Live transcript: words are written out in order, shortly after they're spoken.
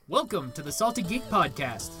Welcome to the Salty Geek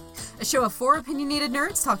Podcast, a show of four opinionated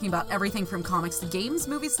nerds talking about everything from comics to games,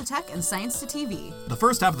 movies to tech, and science to TV. The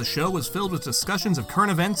first half of the show was filled with discussions of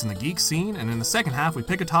current events in the geek scene, and in the second half we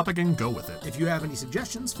pick a topic and go with it. If you have any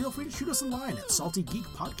suggestions, feel free to shoot us a line at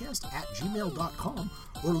saltygeekpodcast@gmail.com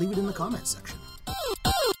or leave it in the comments section.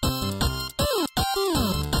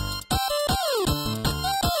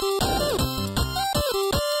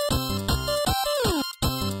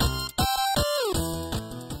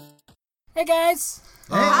 Hey guys!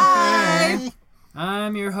 Hi!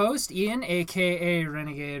 I'm your host, Ian, aka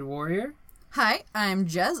Renegade Warrior. Hi, I'm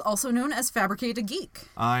Jez, also known as Fabricated Geek.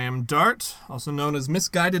 I am Dart, also known as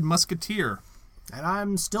Misguided Musketeer. And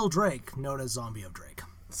I'm still Drake, known as Zombie of Drake.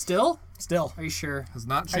 Still? Still. Are you sure? Has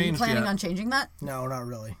not Are you changed planning yet. on changing that? No, not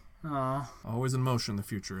really. Aw. Always in motion, the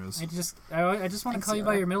future is. I just want to call you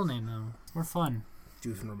by your middle name, though. We're fun. Do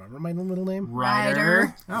you even remember my middle name?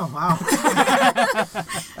 Ryder. Oh, wow.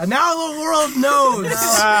 And now the world knows!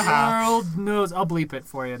 World knows. I'll bleep it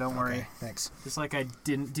for you, don't worry. Okay, thanks. Just like I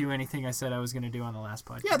didn't do anything I said I was going to do on the last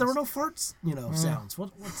podcast. Yeah, there were no farts, sounds. What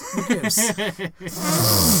gives?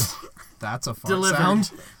 That's a fun Delivered.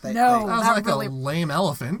 sound. No. That was That like really- a lame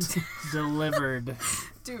elephant. Delivered.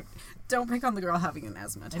 Dude, don't pick on the girl having an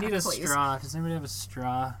asthma I attack, need a please. straw. Does anybody have a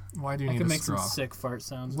straw? Why do you I need can a make straw? some sick fart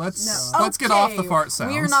sounds. Let's No. get off the fart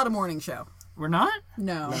sounds. We are not a morning show. We're not?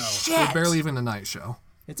 No. We're barely even a night show.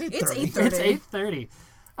 It's It's 8:30. 8:30. It's 8:30.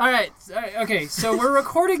 All right. Okay, so we're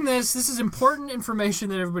recording this. This is important information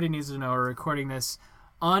that everybody needs to know. We're recording this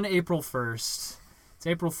on April 1st. It's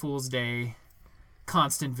April Fool's Day.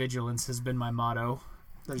 Constant vigilance has been my motto.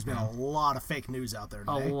 There's been a lot of fake news out there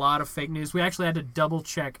A today. lot of fake news. We actually had to double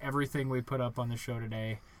check everything we put up on the show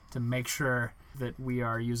today to make sure that we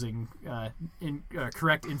are using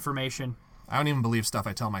correct information. I don't even believe stuff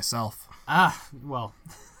I tell myself. Well,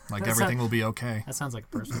 Like That's everything will be okay. that sounds like a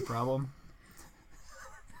personal problem.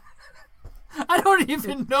 I don't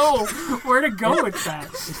even know where to go with that.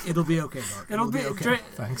 It'll be okay, Mark. It'll be okay.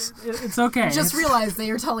 Thanks. It's okay. Just realized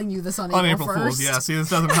they are telling you this on On April April 1st. Fool's, yeah. See, this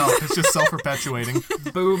doesn't help. It's just self-perpetuating.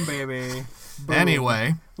 Boom, baby. Boom.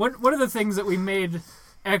 Anyway, One of the things that we made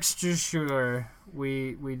extra sure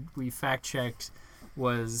we fact checked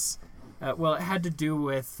was it had to do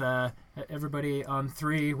with everybody on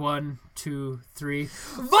 3, 1, 2, 3.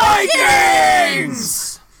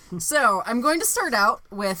 Vikings! So, I'm going to start out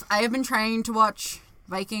with, I have been trying to watch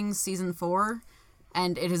Vikings Season 4,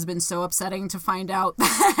 and it has been so upsetting to find out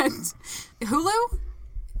that Hulu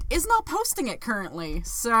is not posting it currently.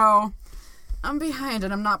 So, I'm behind,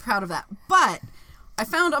 and I'm not proud of that. But, I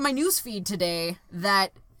found on my newsfeed today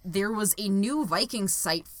that there was a new Vikings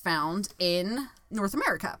site found in North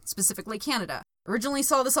America, specifically Canada. Originally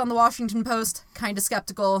saw this on the Washington Post, kind of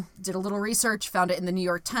skeptical, did a little research, found it in the New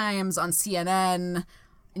York Times, on CNN,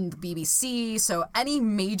 in the BBC, so any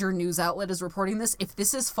major news outlet is reporting this. If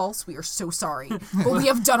this is false, we are so sorry, but we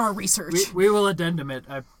have done our research. We will addendum it,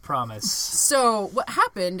 I promise. So what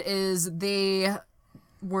happened is they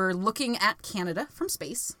were looking at Canada from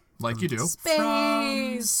space. like you do.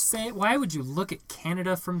 Space! Why would you look at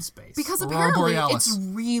Canada from space? Because Aurora apparently Borealis. it's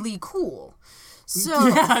really cool. So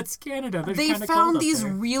yeah, it's Canada. They're they kinda found cold up these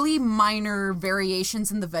there. really minor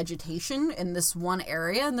variations in the vegetation in this one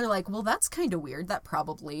area, and they're like, well, that's kind of weird. That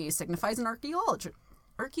probably signifies an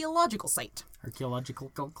archaeological site.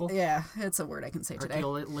 Archaeological. Yeah, it's a word I can say today.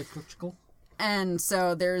 Archaeological. And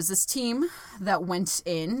so there's this team that went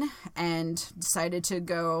in and decided to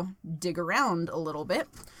go dig around a little bit.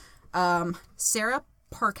 Sarah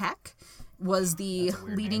Parkak was the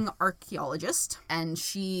leading archaeologist, and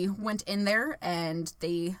she went in there and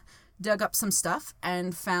they dug up some stuff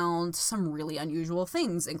and found some really unusual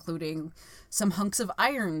things, including some hunks of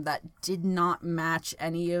iron that did not match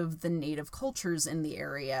any of the native cultures in the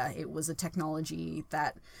area. It was a technology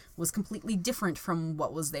that was completely different from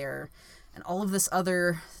what was there, and all of this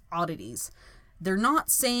other oddities. They're not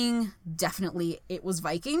saying definitely it was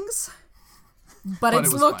Vikings, but it's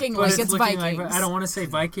it was looking But like it's it's looking Vikings. I don't want to say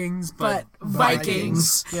Vikings, but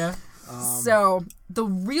Vikings. Yeah. So, the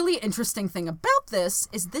really interesting thing about this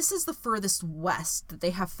is the furthest west that they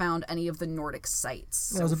have found any of the Nordic sites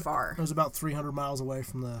so far. It was about 300 miles away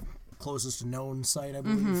from the closest known site, I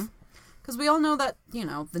believe. Because we all know that,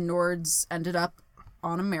 the Nords ended up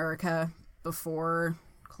on America before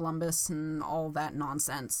Columbus and all that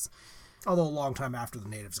nonsense. Although a long time after the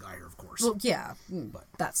natives got here, of course. Well, yeah, but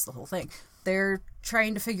that's the whole thing. They're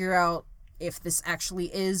trying to figure out if this actually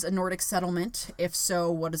is a Nordic settlement. If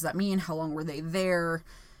so, what does that mean? How long were they there?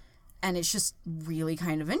 And it's just really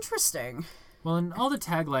kind of interesting. Well, and all the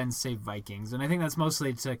taglines say Vikings, and I think that's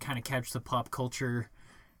mostly to kind of catch the pop culture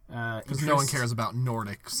Because no one cares about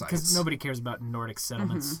Nordic sites. Because nobody cares about Nordic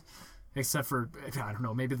settlements, except for, I don't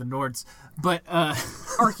know, maybe the Nords. But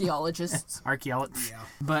Archaeologists. archaeologists. Yeah.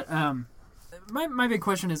 But my big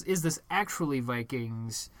question is this actually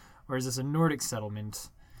Vikings, or is this a Nordic settlement?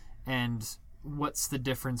 And what's the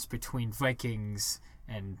difference between Vikings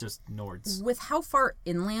and just Nords? With how far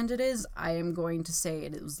inland it is, I am going to say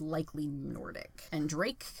it was likely Nordic. And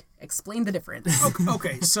Drake, explain the difference.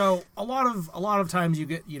 Okay, so a lot of times you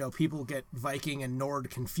get, people get Viking and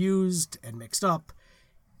Nord confused and mixed up,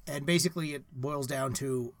 and basically it boils down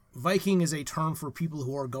to Viking is a term for people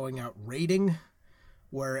who are going out raiding,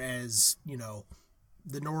 whereas,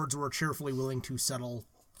 the Nords were cheerfully willing to settle,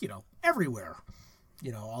 everywhere,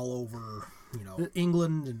 all over,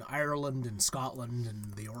 England and Ireland and Scotland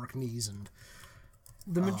and the Orkneys and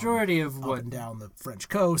The majority of up what... and down the French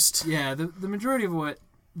coast. Yeah, the majority of what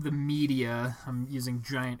the media, I'm using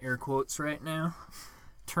giant air quotes right now,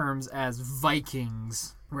 terms as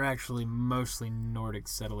Vikings were actually mostly Nordic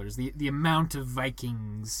settlers. The amount of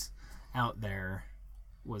Vikings out there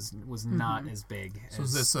was not as big So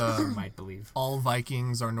as is this you might believe. all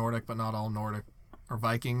Vikings are Nordic, but not all Nordic are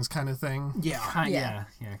Vikings kind of thing? Yeah.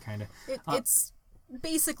 Yeah, kind of. It's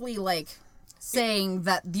basically like saying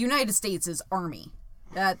that the United States is army.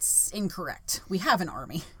 That's incorrect. We have an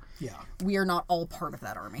army. Yeah. We are not all part of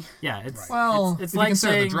that army. Yeah, it's Well, it's if like you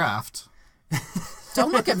consider saying the draft,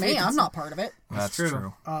 Don't look at me. I'm not part of it. that's true.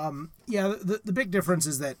 true. Yeah, the big difference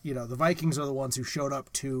is that, the Vikings are the ones who showed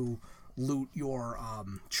up to loot your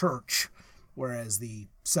church, whereas the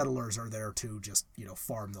settlers are there to just,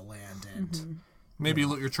 farm the land and... Maybe you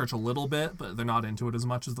loot your church a little bit, but they're not into it as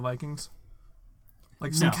much as the Vikings.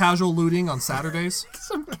 Like some No. casual looting on Saturdays.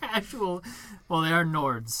 some casual. Well, they are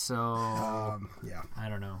Nords, so Yeah. I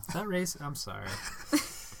don't know. Is that race? I'm sorry.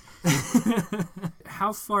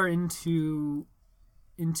 How far into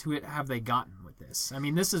it have they gotten with this? I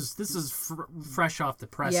mean, this is fresh off the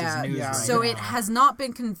presses news yeah. right So now. it has not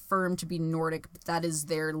been confirmed to be Nordic, but that is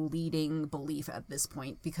their leading belief at this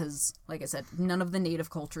point because, like I said, none of the native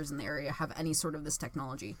cultures in the area have any sort of this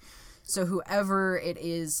technology. So whoever it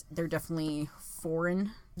is, they're definitely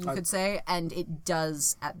foreign, you could say, and it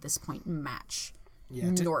does at this point match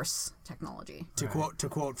Norse technology. To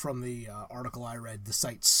quote from the article I read, the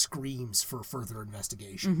site screams for further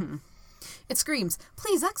investigation. It screams,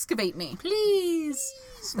 "Please excavate me, please."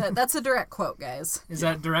 That's a direct quote, guys. Is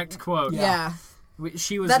that a direct quote? Yeah.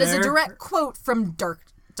 She was That there. is a direct quote from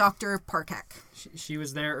Dr. Parkak. She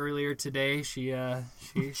was there earlier today. She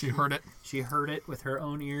heard it. She heard it with her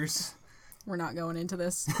own ears. We're not going into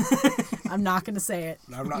this. I'm not going to say it.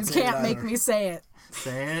 I'm not You saying can't it make either. me say it.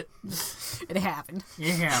 Say it. It happened.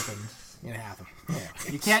 It happened. It happened.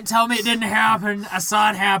 Yeah. You can't tell me it didn't happen. I saw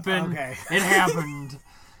it happen. Okay. It happened.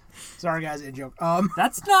 Sorry, guys, in joke.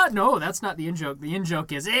 That's not the in-joke. The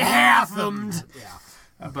in-joke is, it happened.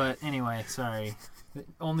 Yeah. But anyway, sorry.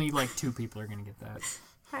 Only like 2 people are going to get that.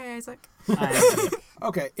 Hi, Isaac.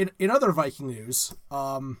 Okay. In other Viking news,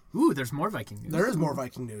 Ooh, there's more Viking news. there is more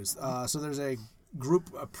Viking news. So there's a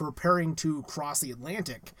group preparing to cross the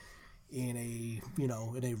Atlantic in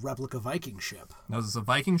a replica Viking ship. Now, is this a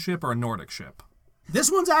Viking ship or a Nordic ship? This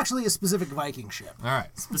one's actually a specific Viking ship. All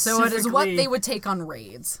right. So it is what they would take on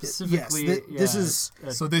raids. Specifically, Yes, this is...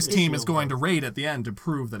 So this team is going to raid at the end to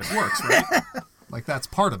prove that it works, right? Like that's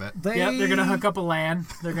part of it. Yep, they're gonna hook up a LAN.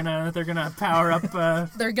 They're gonna power up.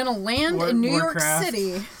 They're going to land in New Warcraft. York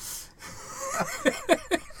City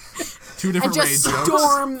 2 and different raid just jokes.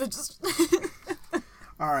 storm the...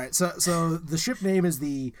 All right, so the ship name is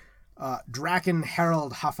the Draken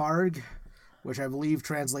Harald Hafarg, which I believe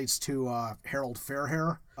translates to Harold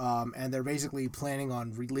Fairhair. And they're basically planning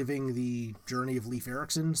on reliving the journey of Leif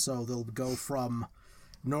Erikson. So they'll go from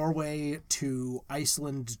Norway to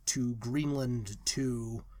Iceland to Greenland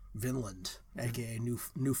to Vinland, aka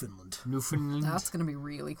Newfoundland. Newfoundland. That's going to be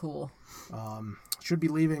really cool. Should be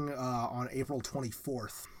leaving on April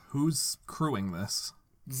 24th. Who's crewing this?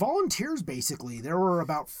 Volunteers, basically. There were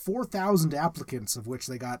about 4,000 applicants, of which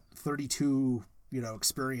they got 32,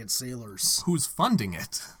 experienced sailors. Who's funding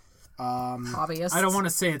it? Hobbyists. I don't want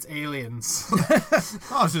to say it's aliens.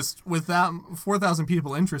 Oh, it's just with that 4,000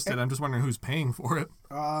 people interested, I'm just wondering who's paying for it.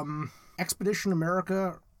 Expedition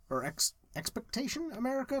America, or Expectation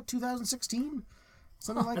America 2016?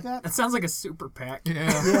 Something like that? That sounds like a super PAC. Yeah.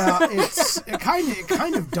 Yeah, it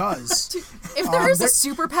kind of does. If there is a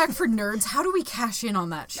super PAC for nerds, how do we cash in on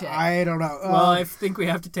that shit? I don't know. Well, I think we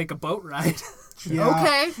have to take a boat ride. yeah.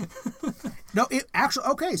 Okay. No,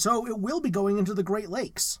 so it will be going into the Great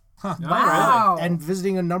Lakes. Wow. And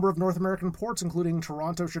visiting a number of North American ports, including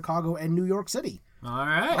Toronto, Chicago, and New York City. All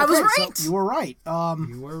right. I was Okay, right. so you were right.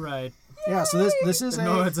 You were right. Yeah. So this is The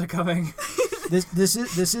Nords are coming. this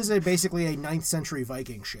is basically a 9th century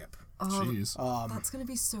Viking ship. Jeez. That's gonna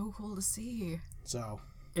be so cool to see. So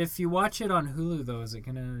If you watch it on Hulu, though, are you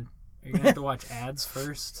gonna have to watch ads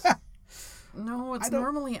first? No, it's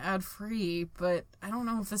normally ad-free, but I don't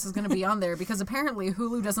know if this is going to be on there because apparently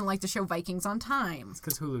Hulu doesn't like to show Vikings on time. It's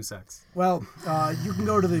because Hulu sucks. well, you can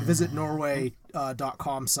go to the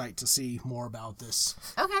visitnorway.com site to see more about this.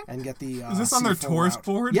 Okay. And get the. Is this on their full tourist route.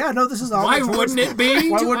 board? Yeah, no, this is on Why their tourist wouldn't it be?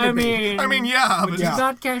 Why wouldn't it be? I mean, yeah, but Would you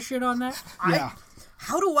not cash in on that? Yeah.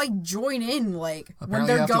 How do I join in, like, when Apparently you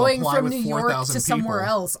they're have to going apply from with New York 4,000 to somewhere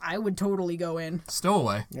people. else? I would totally go in.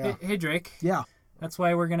 stowaway. Yeah. Hey, Drake. Yeah. That's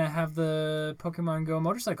why we're gonna have the Pokemon Go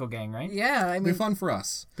motorcycle gang, right? Yeah, I Be mean, fun for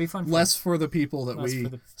us. Be fun. Less for the people that Less we for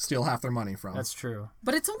the- steal half their money from. That's true.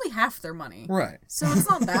 but it's only half their money. Right. So it's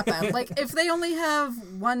not that bad. Like, if they only have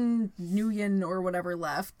 1 million or whatever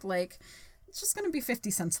left, like, it's just going to be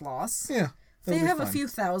 50 cents loss. Yeah. If they that'll be have a fine. few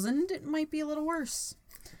thousand, it might be a little worse.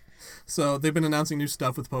 So they've been announcing new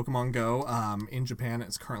stuff with Pokemon Go. In Japan,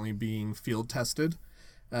 it's currently being field tested.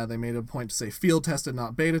 They made a point to say field tested,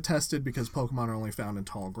 not beta tested, because Pokemon are only found in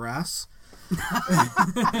tall grass.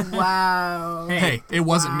 Wow. Hey, it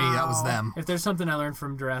wasn't me, that was them. If there's something I learned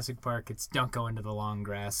from Jurassic Park, it's don't go into the long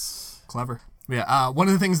grass. Clever. Yeah, one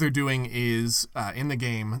of the things they're doing is, in the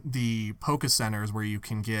game, the Poke Centers where you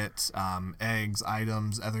can get eggs,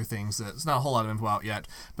 items, other things. It's not a whole lot of info out yet,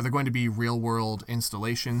 but they're going to be real-world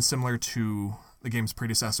installations similar to the game's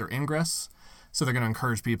predecessor, Ingress. So they're going to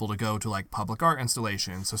encourage people to go to, like, public art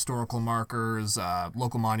installations, historical markers,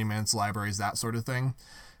 local monuments, libraries, that sort of thing.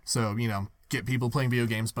 So, get people playing video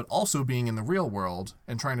games, but also being in the real world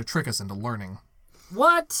and trying to trick us into learning.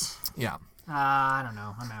 What? Yeah. I don't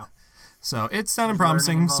know. I'm out. So it's sounding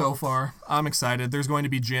promising so far. I'm excited. There's going to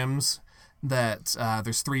be gyms that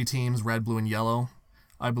there's 3 teams, red, blue, and yellow,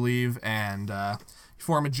 I believe. And you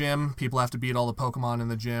form a gym. People have to beat all the Pokemon in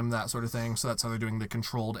the gym, that sort of thing. So that's how they're doing the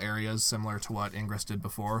controlled areas, similar to what Ingress did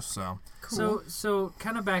before. So So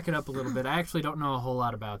kind of back it up a little bit. I actually don't know a whole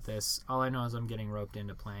lot about this. All I know is I'm getting roped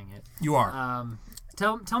into playing it. you are.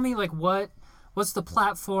 Tell me, like, what's the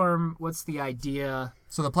platform? What's the idea?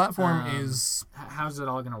 So the platform is How's it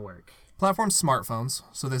all gonna work? smartphones.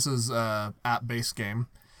 So this is a app-based game.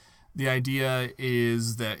 The idea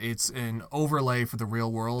is that it's an overlay for the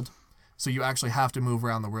real world. So you actually have to move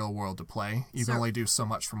around the real world to play. You can only do so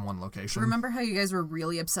much from one location. Remember how you guys were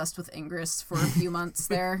really obsessed with Ingress for a few months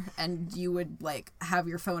there? And you would, like, have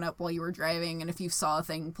your phone up while you were driving, and if you saw a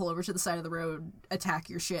thing, pull over to the side of the road,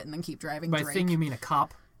 attack your shit, and then keep driving. By Drake. thing you mean a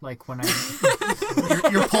cop? Like when I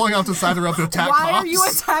You're pulling off to the side of the road to attack Why cops. are you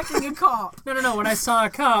attacking a cop? No. When I saw a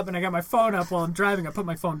cop and I got my phone up while I'm driving, I put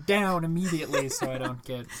my phone down immediately so I don't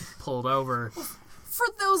get pulled over. For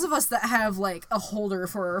those of us that have, like, a holder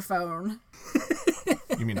for our phone,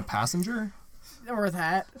 You mean a passenger? or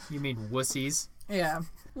that, You mean wussies? yeah.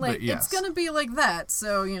 Like, But yes. it's gonna be like that,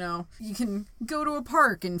 so, you can go to a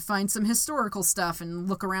park and find some historical stuff and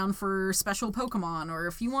look around for special Pokemon, or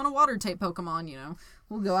if you want a water-type Pokemon,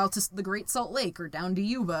 we'll go out to the Great Salt Lake or down to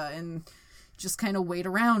Yuba and just kind of wait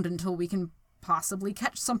around until we can possibly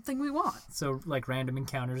catch something we want. So like random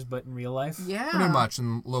encounters, but in real life. Yeah. Pretty much,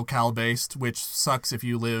 and locale-based, which sucks if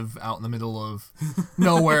you live out in the middle of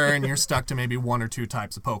nowhere and you're stuck to maybe 1 or 2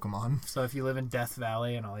 types of Pokemon. So if you live in Death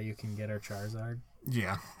Valley and all you can get are Charizard.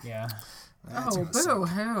 Yeah. Yeah. Oh,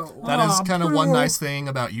 boo-hoo. That is kind of one nice thing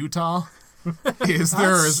about Utah, is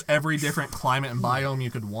there is every different climate and biome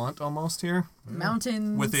you could want almost here.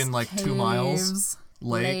 Mountains, Within, like, 2 caves, miles.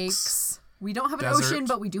 lakes. We don't have an desert. ocean,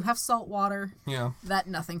 but we do have salt water Yeah. that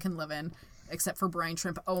nothing can live in, except for brine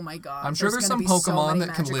shrimp. Oh my god. I'm sure there's gonna some be so Pokemon many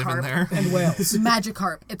that can live in Magikarp. there. And whales.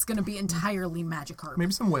 Magikarp. It's going to be entirely Magikarp.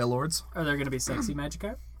 Maybe some whale lords. Are there going to be sexy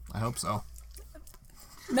Magikarp? I hope so.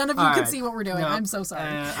 None of you All can right. see what we're doing. No. I'm so sorry.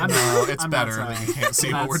 I'm No, it's I'm better not that sorry. you can't see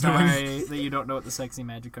I'm what not we're doing. sorry that you don't know what the sexy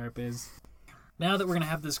Magikarp is. Now that we're going to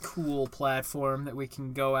have this cool platform that we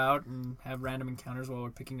can go out and have random encounters while we're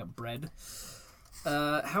picking up bread,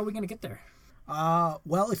 how are we going to get there?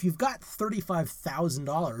 Well, if you've got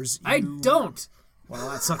 $35,000, I don't! Well,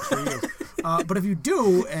 that sucks for you. But if you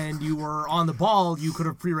do, and you were on the ball, you could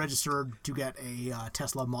have pre-registered to get a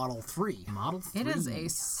Tesla Model 3. Model 3? It is a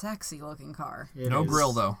sexy looking car. No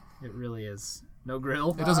grill, though. It really is. No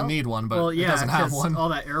grill? It doesn't need one, but Well, yeah, it doesn't have 'cause one. all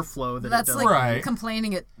that airflow that That's it does. like Right.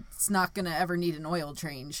 complaining it's not going to ever need an oil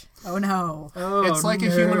change. Oh no. Oh, It's like a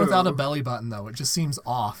human no. without a belly button, though. It just seems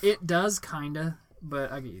off. It does, kinda.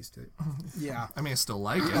 but I get used to it. Yeah. I mean, I still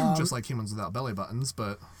like it, just like humans without belly buttons,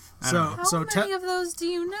 but So How many of those do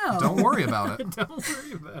you know? don't worry about it. Don't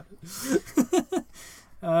worry about it.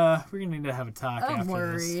 We're gonna need to have a talk I'm after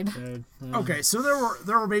worried. this. Okay, so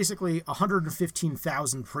there were basically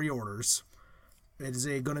 115,000 pre-orders. It is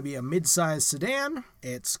going to be a mid-sized sedan.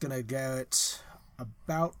 It's going to get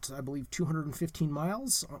about, I believe, 215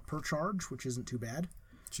 miles per charge, which isn't too bad.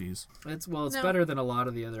 Jeez. It's No. better than a lot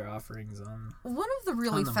of the other offerings on. One of the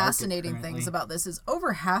really on the market fascinating currently. things about this is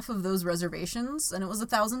over half of those reservations, and it was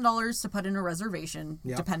 $1,000 to put in a reservation,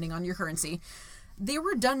 Yep. depending on your currency. They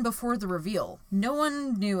were done before the reveal. No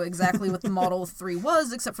one knew exactly what the Model 3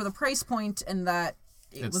 was, except for the price point and that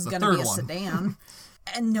it It's was the going to be third a one. sedan.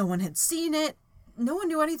 And no one had seen it. No one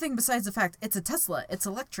knew anything besides the fact it's a Tesla. It's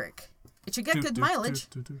electric. It should get good mileage.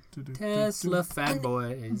 Tesla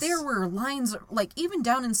fanboys. There were lines, like, even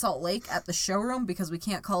down in Salt Lake at the showroom, because we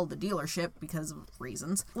can't call it the dealership because of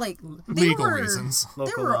reasons. Like, Legal reasons. Local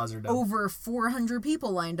there were laws are dumb. over 400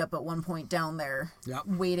 people lined up at one point down there, Yep.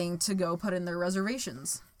 waiting to go put in their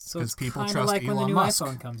reservations. So 'Cause it's people kind of trust like when the Elon new Musk.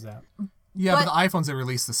 iPhone comes out. Yeah, but But- the iPhones, they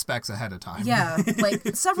release the specs ahead of time. Yeah,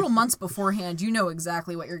 like, several months beforehand, you know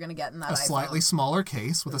exactly what you're going to get in that A iPhone. slightly smaller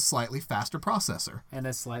case with a slightly faster processor. And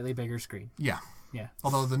a slightly bigger screen. Yeah. Yeah.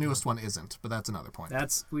 Although the newest one isn't, but that's another point.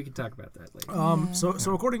 We can talk about that later.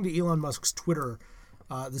 So according to Elon Musk's Twitter,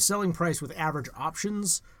 the selling price with average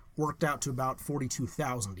options worked out to about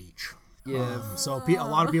 42,000 each. Yeah. So a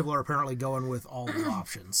lot of people are apparently going with all the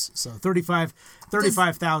options. So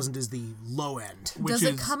 35,000 is the low end. Does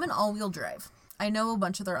it come in all-wheel drive? I know a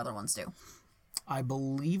bunch of their other ones do. I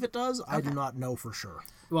believe it does. I do not know for sure.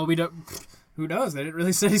 Well, we don't. Who knows? They didn't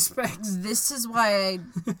really say specs. This is why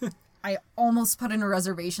I almost put in a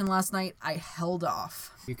reservation last night. I held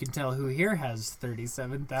off. You can tell who here has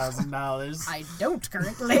 $37,000. I don't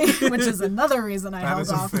currently, which is another reason I That held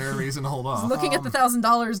is a off. fair reason to hold off. Looking at the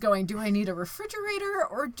 $1,000 going, do I need a refrigerator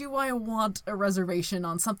or do I want a reservation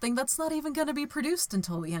on something that's not even going to be produced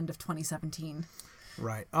until the end of 2017?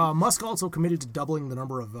 Right. Musk also committed to doubling the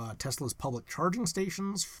number of Tesla's public charging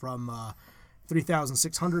stations from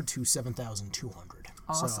 3,600 to 7,200.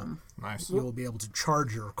 Awesome. Nice. So you'll be able to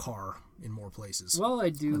charge your car in more places. Well, I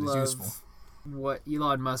do That is love useful. what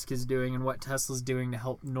Elon Musk is doing and what Tesla's doing to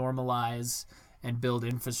help normalize and build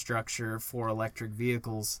infrastructure for electric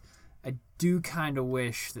vehicles. I do kind of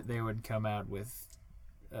wish that they would come out with,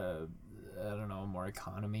 I don't know, a more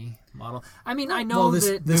economy model. I mean, I know Well, this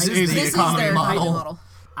that is the This economy is their model. model.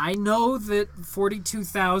 I know that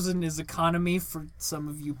 42,000 is economy for some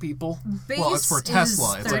of you people, Well, it's for Base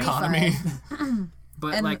Tesla. is It's 35. economy.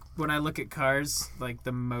 but And- like when I look at cars, like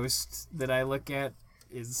the most that I look at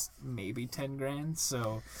is maybe 10 grand.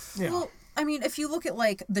 So Yeah. Well, I mean, if you look at,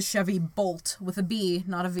 like, the Chevy Bolt with a B,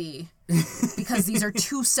 not a V, because these are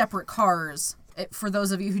two separate cars. For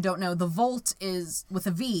those of you who don't know, the Volt is, with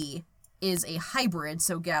a V, is a hybrid,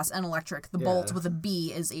 so gas and electric. The Bolt Yeah. with a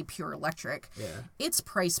B is a pure electric. yeah. Its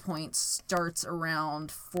price point starts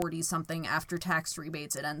around 40-something. After tax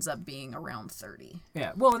rebates, it ends up being around 30.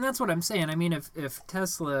 Yeah, well, and that's what I'm saying. I mean, if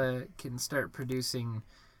Tesla can start producing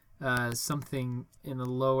something in the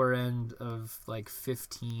lower end of like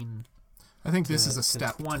 15 I think this to- is a to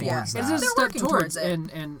step 20. Yeah, towards It's that. a They're step working towards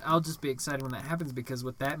it. and I'll just be excited when that happens, because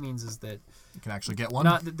what that means is that You can actually get one.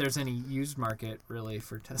 not that there's any used market really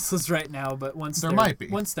for Teslas right now, but once There might be.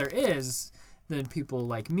 Once there is, then people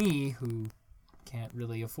like me who can't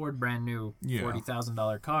really afford brand new Yeah.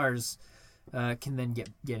 $40,000 cars can then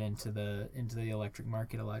get into the electric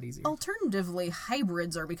market a lot easier. Alternatively,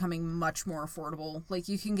 hybrids are becoming much more affordable. Like,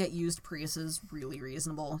 you can get used Priuses really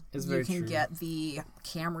reasonable. It's You very can true. get the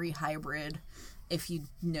Camry hybrid if you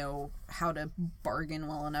know how to bargain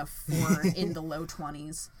well enough for in the low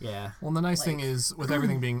 20s. Yeah. Well, the nice thing is, with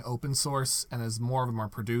everything being open source, and as more of them are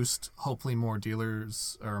produced, hopefully more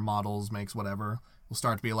dealers or models, makes whatever, will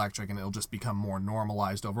start to be electric, and it'll just become more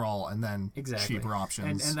normalized overall, and then Exactly. cheaper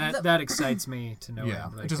options. And that excites me to know. Yeah,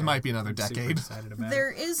 like, it just might be another I'm super decade. excited about it. There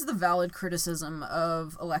is the valid criticism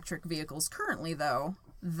of electric vehicles currently, though,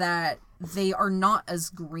 that they are not as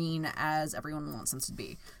green as everyone wants them to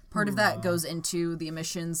be. Part of that goes into the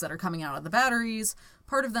emissions that are coming out of the batteries.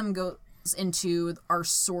 Part of them goes into our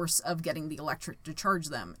source of getting the electric to charge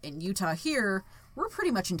them. In Utah here, we're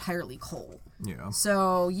pretty much entirely coal. Yeah.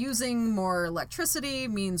 So using more electricity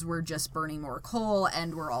means we're just burning more coal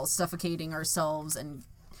and we're all suffocating ourselves and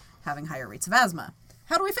having higher rates of asthma.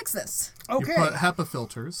 How do we fix this? Okay. You put HEPA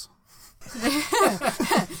filters.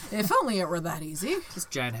 If only it were that easy.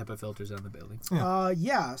 Just giant HEPA filters on the buildings.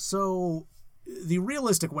 So the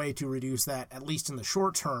realistic way to reduce that, at least in the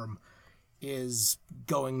short term, is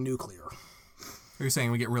going nuclear. Are you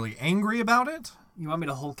saying we get really angry about it? You want me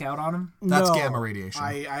to Hulk out on him? That's No, gamma radiation.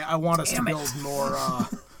 I want us to build more.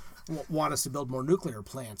 Want us to build more nuclear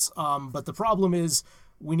plants. But the problem is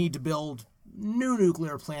we need to build new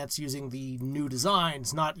nuclear plants using the new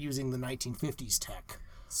designs, not using the 1950s tech.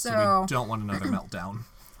 So we don't want another meltdown.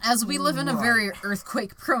 As we live in a very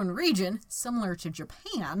earthquake-prone region, similar to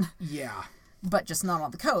Japan, Yeah. but just not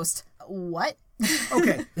on the coast. What?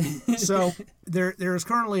 Okay. So there is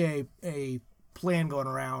currently a plan going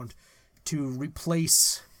around to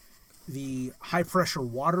replace the high-pressure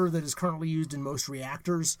water that is currently used in most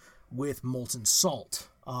reactors with molten salt.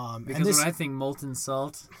 Because when I think molten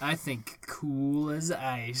salt, I think cool as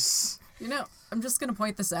ice. You know, I'm just going to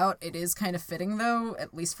point this out. It is kind of fitting, though,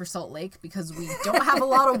 at least for Salt Lake, because we don't have a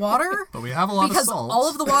lot of water. But we have a lot of salt. Because all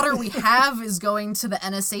of the water we have is going to the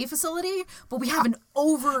NSA facility, but we have an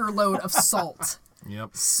overload of salt.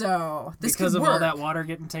 Yep. So, this Because could of work. all that water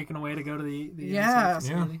getting taken away to go to the Yeah.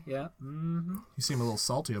 facility? Yeah. Mm-hmm. You seem a little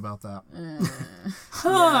salty about that.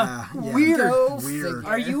 Huh. Yeah. Weird. Go Weird. figure.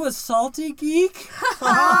 Are you a salty geek?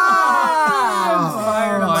 I'm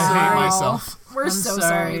fired. I hate sorry. myself. We're I'm so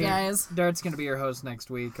sorry, guys. Dart's going to be your host next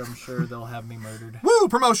week. I'm sure they'll have me murdered. Woo!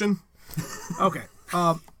 Promotion. Okay.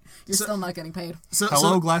 You're still not getting paid.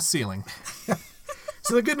 Hello, glass ceiling.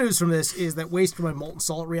 So the good news from this is that waste from a molten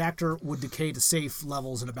salt reactor would decay to safe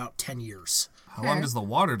levels in about 10 years. How long does the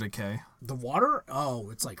water decay? The water? Oh,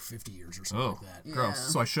 it's like 50 years or something Oh, like that. gross.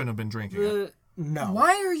 So I shouldn't have been drinking it. No.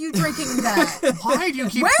 Why are you drinking that? Why do you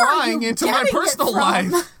keep Where are prying you into my getting it personal from?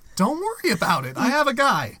 life? Don't worry about it. I have a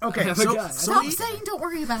guy. Okay, have a so, guy. so, Stop saying don't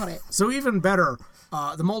worry about it. so even better,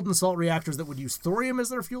 the molten salt reactors that would use thorium as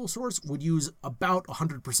their fuel source would use about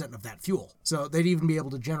 100% of that fuel. So they'd even be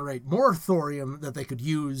able to generate more thorium that they could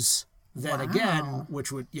use then again,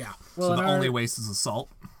 which would, So the only waste is the salt.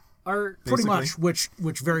 Our pretty basically. much,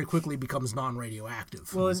 which very quickly becomes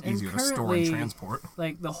non-radioactive. well, It's and easier to store and currently, transport.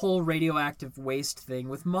 like the whole radioactive waste thing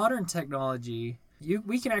with modern technology,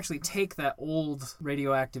 we can actually take that old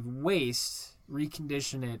radioactive waste,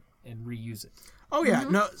 recondition it, and reuse it. Oh yeah,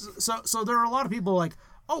 no. So there are a lot of people like,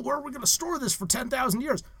 oh, where are we going to store this for 10,000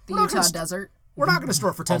 years? The We're not Utah gonna desert. We're not going to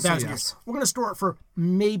store it for 10,000 Also, years. yes. We're going to store it for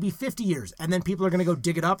maybe 50 years, and then people are going to go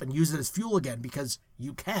dig it up and use it as fuel again because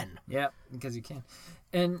you can. Yeah, because you can.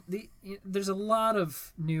 And there's a lot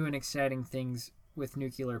of new and exciting things with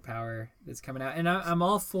nuclear power that's coming out. And I'm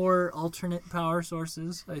all for alternate power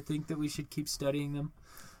sources. I think that we should keep studying them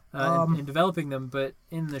and developing them. But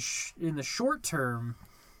in the short term,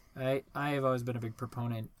 I have always been a big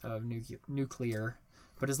proponent of nuclear.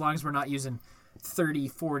 But as long as we're not using 30,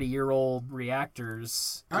 40-year-old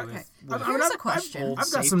reactors. Okay. With Here's a question. old I've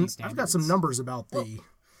got safety some standards. numbers about the.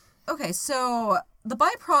 Okay, so the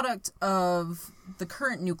byproduct of the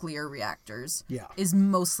current nuclear reactors Yeah. is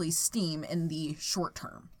mostly steam in the short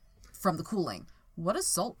term from the cooling. What does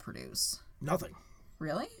salt produce? Nothing.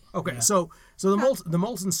 Really? Okay, so the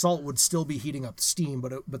molten salt would still be heating up the steam,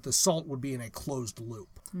 but the salt would be in a closed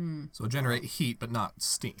loop. So generate heat, but not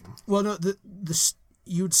steam. Well, no,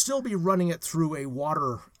 you'd still be running it through a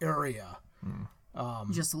water area.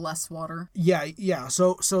 Just less water? Yeah.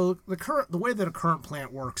 So the way that a current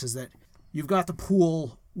plant works is that you've got the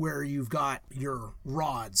pool where you've got your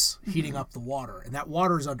rods heating up the water, and that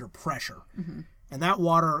water is under pressure, and that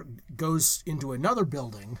water goes into another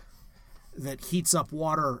building that heats up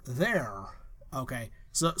water there. Okay,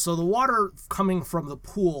 so the water coming from the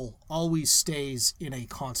pool always stays in a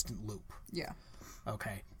constant loop. Yeah.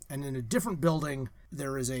 Okay, and in a different building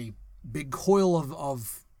there is a big coil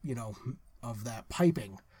of that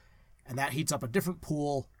piping, and that heats up a different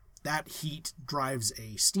pool. That heat drives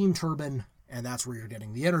a steam turbine, and that's where you're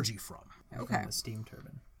getting the energy from. Okay. From the steam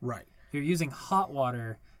turbine. Right. You're using hot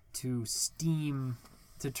water to steam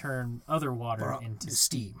to turn other water into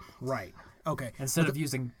steam Right. Okay. instead of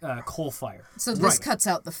using coal fire. So this cuts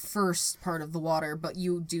out the first part of the water, but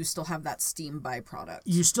you do still have that steam byproduct.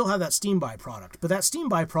 You still have that steam byproduct, but that steam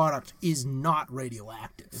byproduct is not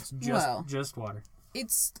radioactive. Just water.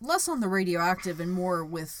 It's less on the radioactive and more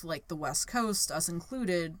with like the West Coast, us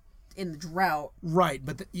included, in the drought. Right,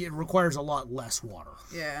 but it requires a lot less water.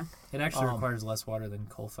 Yeah. It actually requires less water than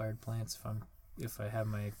coal-fired plants. If I have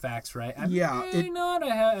my facts right. Yeah, Not.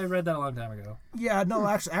 I read that a long time ago. Yeah, no,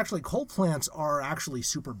 actually, coal plants are actually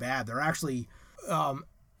super bad. They're actually,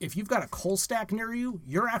 if you've got a coal stack near you,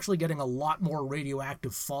 you're actually getting a lot more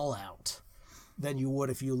radioactive fallout than you would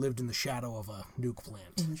if you lived in the shadow of a nuke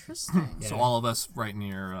plant. Interesting. So all of us right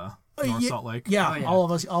near North Salt Lake. Yeah, yeah.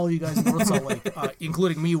 all of you guys in North Salt Lake,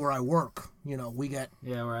 including me where I work, we get,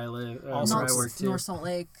 Yeah, where I live. Where Also- I work too. North Salt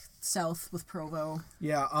Lake, south with Provo.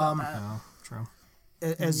 yeah, Oh, true.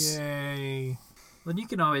 as Yay. Then you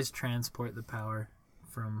can always transport the power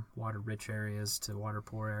from water-rich areas to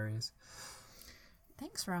water-poor areas.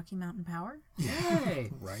 Thanks, Rocky Mountain Power.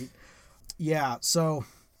 Yay! Right. Yeah, so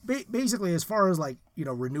basically as far as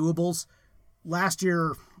renewables, last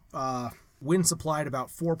year wind supplied about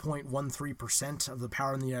 4.13% of the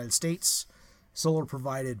power in the United States. Solar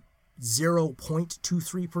provided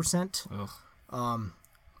 0.23%.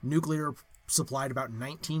 Nuclear supplied about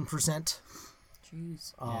 19%.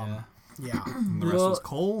 Jeez. Yeah. And the rest was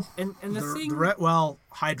coal. And the thing...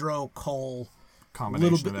 hydro, coal,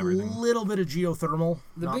 Combination of everything. little bit of geothermal,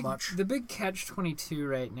 not much. The big catch-22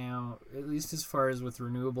 right now, at least as far as with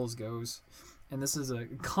renewables goes, and this is a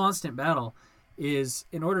constant battle, is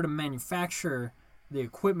in order to manufacture the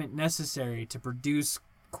equipment necessary to produce,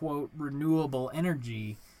 quote, renewable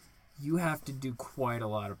energy, you have to do quite a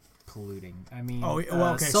lot of polluting. I mean,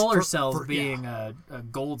 solar cells being a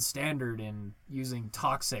gold standard in using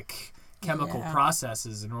toxic chemical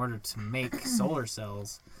processes in order to make solar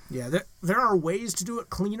cells. Yeah, there are ways to do it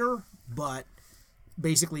cleaner, but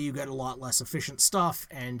basically you get a lot less efficient stuff,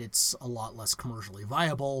 and it's a lot less commercially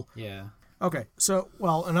viable. Yeah. Okay, so,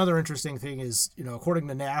 another interesting thing is, according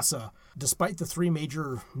to NASA, despite the 3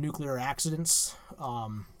 major nuclear accidents,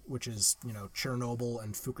 which is, Chernobyl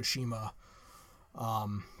and Fukushima.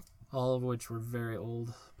 All of which were very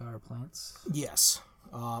old power plants. Yes.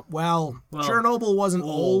 Chernobyl wasn't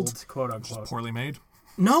old. Quote unquote. Just poorly made.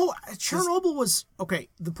 No, Chernobyl was... Okay,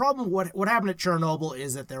 the problem, what happened at Chernobyl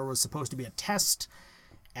is that there was supposed to be a test,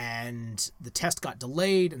 and the test got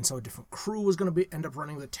delayed, and so a different crew was going to end up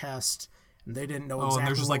running the test, and they didn't know exactly and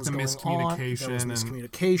there's just what was the miscommunication. There was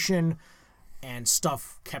miscommunication, and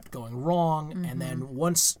stuff kept going wrong, and then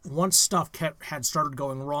once stuff had started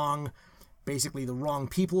going wrong, basically the wrong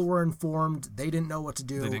people were informed, they didn't know what to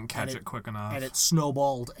do. They didn't catch it quick enough. And it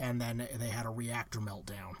snowballed, and then they had a reactor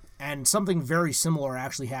meltdown. And something very similar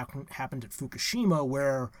actually happened at Fukushima,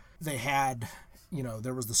 where they had,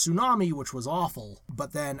 there was the tsunami, which was awful,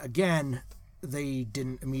 but then again, they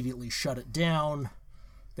didn't immediately shut it down.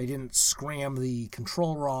 They didn't scram the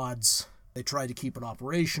control rods. They tried to keep it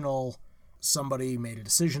operational. Somebody made a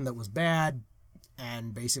decision that was bad,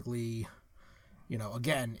 and basically,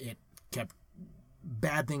 again,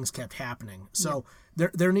 bad things kept happening. So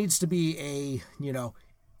there needs to be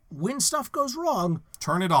when stuff goes wrong,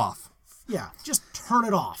 turn it off. Yeah, just turn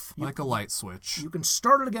it off. Like a light switch. You can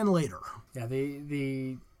start it again later. Yeah,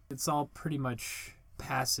 it's all pretty much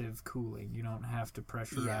passive cooling. You don't have to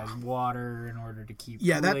pressurize water in order to keep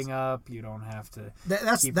cooling up. You don't have to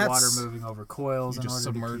keep water moving over coils in order to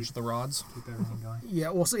submerge the rods. Keep everything going.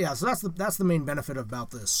 Yeah, so that's the main benefit about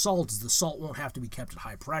the salt, is the salt won't have to be kept at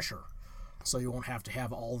high pressure. So you won't have to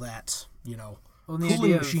have all that,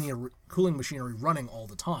 cooling machinery running all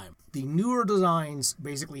the time. The newer designs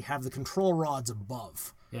basically have the control rods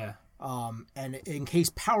above. Yeah. And in case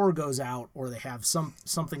power goes out or they have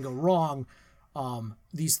something go wrong,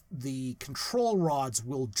 the control rods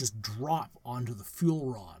will just drop onto the fuel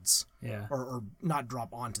rods. Yeah. Or not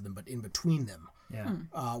drop onto them, but in between them. Yeah.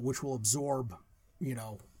 Which will absorb,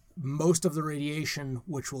 most of the radiation,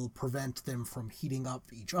 which will prevent them from heating up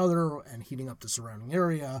each other and heating up the surrounding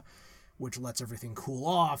area, which lets everything cool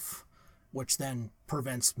off, which then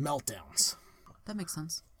prevents meltdowns. That makes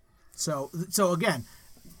sense. So again,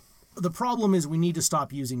 the problem is we need to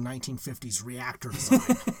stop using 1950s reactor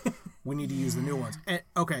design. We need to use the new ones. And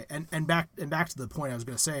back to the point I was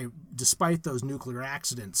going to say, despite those nuclear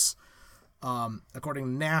accidents,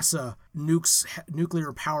 according to NASA,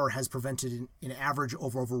 nuclear power has prevented an average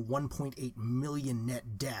of over 1.8 million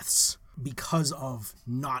net deaths because of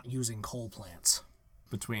not using coal plants.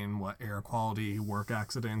 Between air quality, work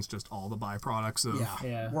accidents, just all the byproducts of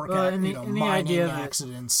mining idea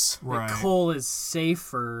accidents. That coal is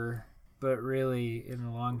safer, but really in the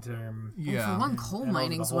long term, for one, coal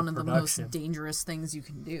mining is one of the most dangerous things you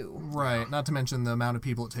can do. Right. Not to mention the amount of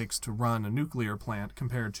people it takes to run a nuclear plant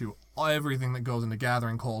compared to everything that goes into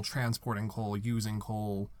gathering coal, transporting coal, using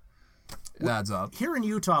coal. It adds up. Here in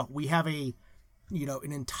Utah, we have an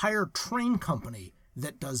entire train company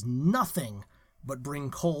that does nothing but bring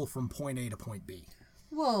coal from point A to point B.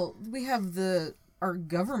 Well, we have our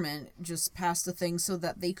government just passed a thing so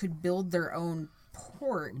that they could build their own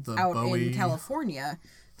port in California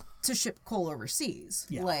to ship coal overseas.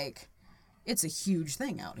 Yeah. It's a huge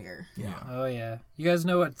thing out here. Yeah. Oh yeah. You guys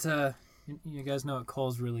know what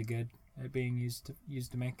coal's really good at being used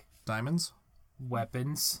to make? Diamonds?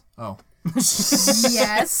 Weapons. Oh.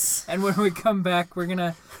 Yes. And when we come back, we're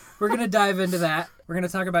gonna dive into that. We're gonna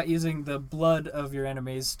talk about using the blood of your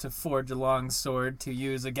enemies to forge a long sword to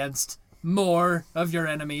use against more of your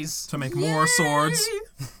enemies. To make more swords.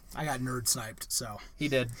 I got nerd sniped, so. He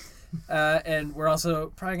did. And we're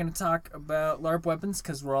also probably going to talk about LARP weapons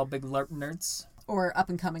because we're all big LARP nerds. Or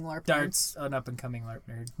up-and-coming LARP. Dart's an up-and-coming LARP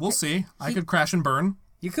nerd. We'll see. I could crash and burn.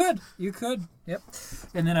 You could. Yep.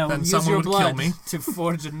 And then I will Then use someone your would blood kill me. to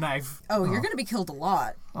forge a knife. Oh, you're going to be killed a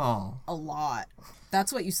lot. Oh. A lot.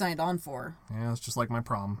 That's what you signed on for. Yeah, it's just like my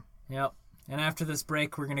prom. Yep. And after this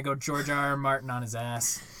break, we're going to go George R. R. Martin on his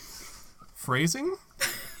ass. Phrasing?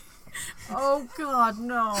 Oh, God,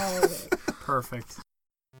 no. Perfect.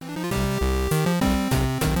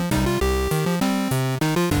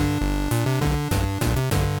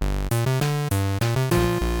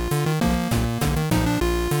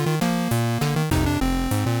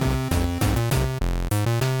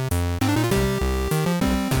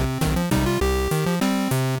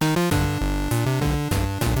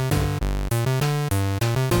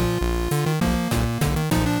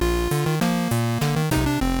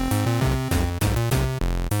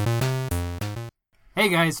 Hey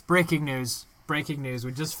guys, breaking news. Breaking news.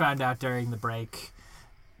 We just found out during the break.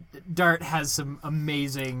 Dart has some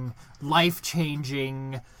amazing,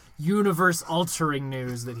 life-changing, universe-altering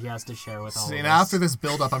news that he has to share with all See, of now us. after this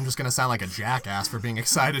build-up, I'm just going to sound like a jackass for being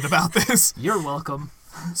excited about this. You're welcome.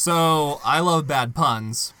 So, I love bad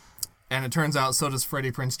puns, and it turns out so does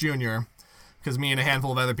Freddie Prinze Jr., because me and a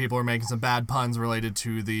handful of other people are making some bad puns related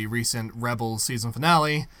to the recent Rebels season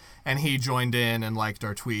finale, and he joined in and liked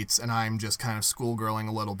our tweets, and I'm just kind of schoolgirling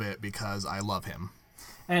a little bit because I love him.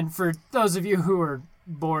 And for those of you who were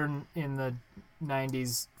born in the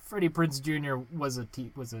 90s, Freddie Prinze Jr. was a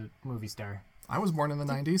movie star. I was born in the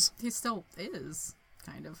 90s. He still is,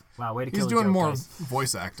 kind of. Wow, way to He's kill a doing joke, more guys.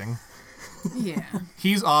 voice acting. Yeah.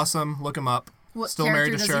 He's awesome. Look him up. What Still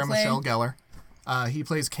married to character does he Sarah play? Michelle Gellar. He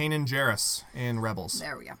plays Kanan Jarrus in Rebels.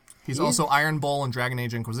 There we go. He's also Iron Bull in Dragon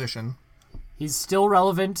Age Inquisition. He's still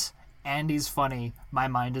relevant, and he's funny. My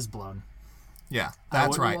mind is blown. Yeah,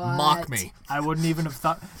 that's right. What? Mock me. I wouldn't even have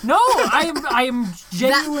thought. No, I am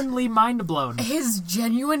genuinely mind blown. His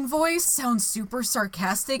genuine voice sounds super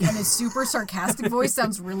sarcastic, and his super sarcastic voice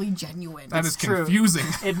sounds really genuine. That is true. confusing.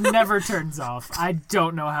 It never turns off. I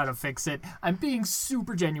don't know how to fix it. I'm being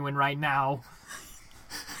super genuine right now.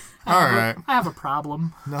 All right. I have a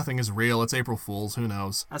problem. Nothing is real. It's April Fool's. Who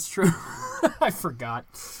knows? That's true. I forgot.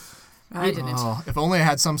 I didn't. Oh, if only I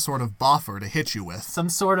had some sort of buffer to hit you with. Some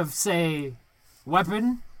sort of, say,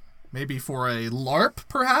 weapon. Maybe for a LARP,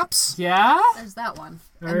 perhaps? Yeah? There's that one.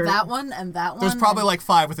 Or- And that one, and that one. There's probably like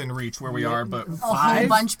 5 within reach where we are, but, a whole 5?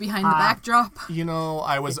 bunch behind the backdrop. you know,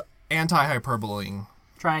 I was anti-hyperboling.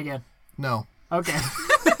 Try again. No. Okay.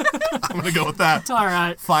 I'm going to go with that. All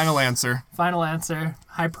right. Final answer. Final answer.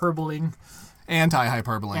 Hyperboling.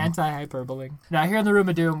 Anti-hyperboling. Anti-hyperboling. Now, here in the Room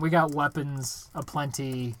of Doom, we got weapons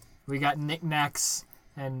aplenty. We got knickknacks.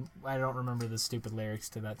 And I don't remember the stupid lyrics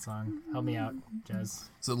to that song. Help me out, Jez.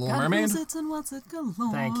 Is it Little Mermaid?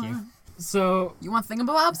 Thank you. So, You want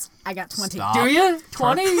thingamabobs? I got 20. Stop. do you?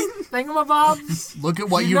 20 thingamabobs? Look at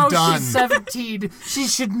what You you've know done. she's 17. She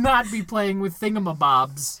should not be playing with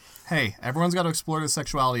thingamabobs. Hey, everyone's got to explore their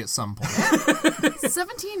sexuality at some point.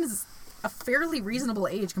 17 is a fairly reasonable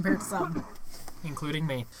age compared to some. Including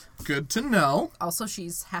me. Good to know. Also,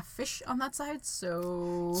 she's half fish on that side,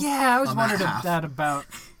 so... Yeah, I was On the wondering half. that about...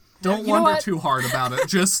 Don't You know wonder what? too hard about it.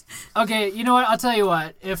 Just Okay, you know what? I'll tell you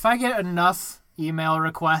what. If I get enough email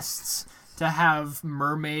requests to have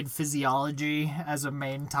mermaid physiology as a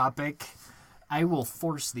main topic, I will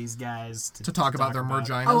force these guys to talk about their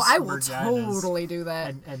merginas. Oh, I will Vaginas. totally do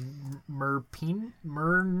that. And Merpeens.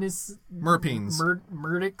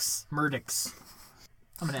 Murdix.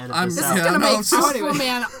 I'm gonna edit I'm- this This out. is gonna no, make it's just-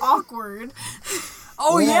 Aquaman awkward.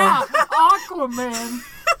 Oh yeah, Aquaman.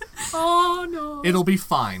 Oh no. it'll be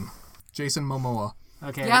fine. Jason Momoa.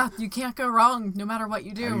 Okay. Yeah, you can't go wrong no matter what you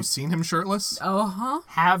Have do. you seen him shirtless? Uh-huh.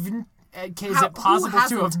 Haven't? Is How- it possible who to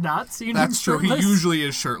hasn't? have not seen That's him true. He shirtless? usually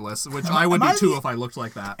is shirtless, which I would am be I too the- if I looked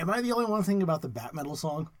like that. Am I the only one thinking about the Bat Metal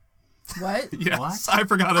song? What? Yes, What? I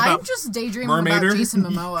forgot I'm about. just daydreaming about Mermaider? Jason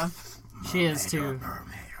Momoa. She is too.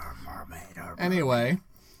 Anyway,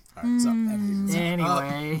 All right, so, anyways.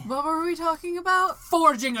 Anyway, What were we talking about?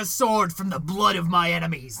 forging a sword from the blood of my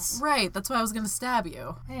enemies. Right, that's why I was gonna stab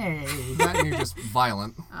you. Hey. that and you're just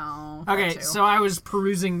violent. Oh. Okay, that too. so I was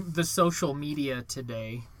perusing the social media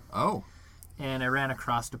today, Oh, and I ran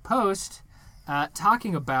across a post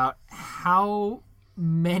talking about how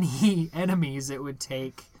many enemies it would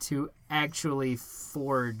take to actually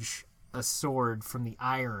forge a sword from the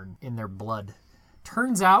iron in their blood.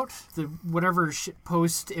 Turns out, the whatever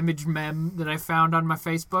shitpost image meme that I found on my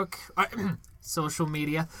Facebook, social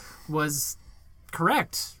media, was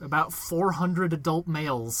correct. About 400 adult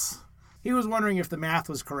males. He was wondering if the math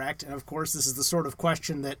was correct, and of course this is the sort of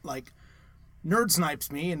question that, like, nerd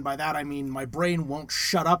snipes me, and by that I mean my brain won't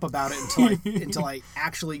shut up about it until I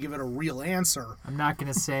actually give it a real answer. I'm not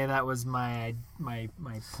going to say that was my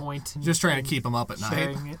point. Just trying to keep him up at night.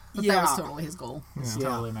 Sharing it. But that was totally his goal. It's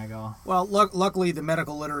totally my goal. Well, luckily the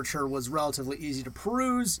medical literature was relatively easy to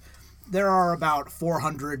peruse. There are about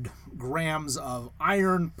 400 grams of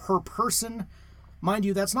iron per person. Mind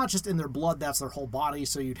you, that's not just in their blood, that's their whole body,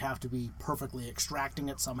 so you'd have to be perfectly extracting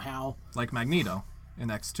it somehow. Like Magneto in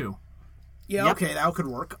X2. Yeah, Yep. okay, that could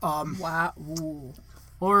work. Wow. Ooh.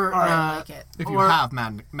 Or I like it. If you Or- have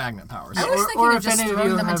magnet powers. I was thinking or of if just any of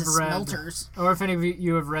throwing you them into have read- smelters. Or if any of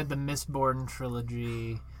you have read the Mistborn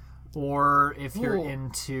trilogy, or if you're Ooh.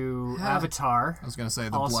 into Avatar, I was going to say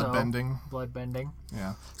the also bloodbending. bloodbending.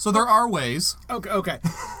 Yeah. So there are ways. Okay.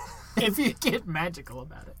 If you get magical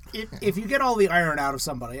about it. If you get all the iron out of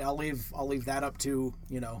somebody, I'll leave that up to,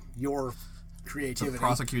 your creativity.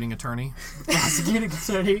 Prosecuting attorney. Prosecuting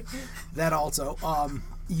attorney. That also.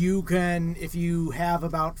 You can, if you have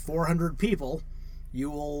about 400 people, you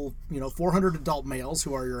will, 400 adult males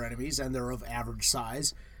who are your enemies, and they're of average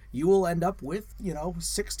size, you will end up with,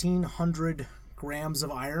 1,600 grams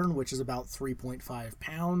of iron, which is about 3.5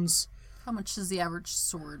 pounds. How much does the average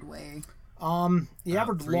sword weigh? The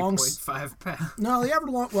average long... 3.5 pounds. No, the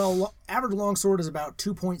average long sword is about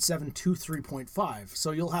 2.7 to 3.5, so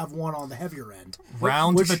you'll have one on the heavier end.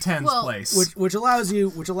 Round to the tens place. Which allows you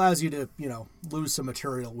to, lose some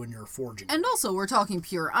material when you're forging. And also, we're talking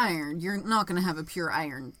pure iron. You're not going to have a pure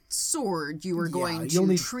iron sword. You are going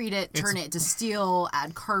to treat it, turn it to steel,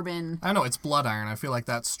 add carbon. I know, it's blood iron. I feel like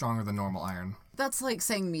that's stronger than normal iron. That's like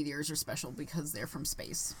saying meteors are special because they're from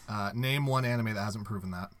space. Name one anime that hasn't proven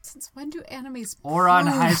that. Since when do animes Or on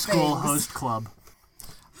prove High School things? Host Club.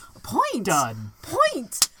 Point! Done.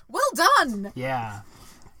 Point! Well done! Yeah.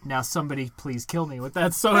 Now somebody please kill me with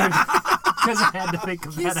that sword. Because I had to think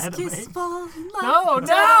of that anime. Kiss, fall in love.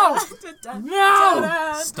 No, no!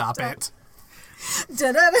 No! Stop it.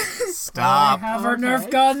 Da-da-da. Stop. Have our Nerf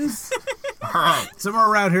guns. Somewhere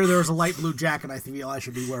around here, there was a light blue jacket I feel I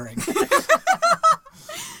should be wearing.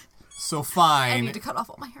 So I fine. need to cut off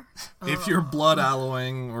all my hair. If you're blood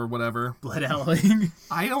alloying or whatever. Blood alloying.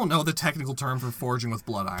 I don't know the technical term for forging with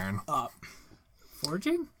blood iron.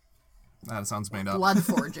 Forging? That sounds made up. Blood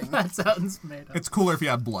forging. That sounds made up. It's cooler if you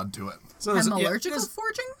add blood to it. So Metallurgical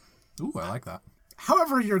forging? Ooh, I like that.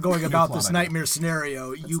 however you're going about plot this idea. nightmare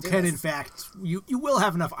scenario, you do can this. in fact, you will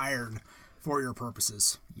have enough iron for your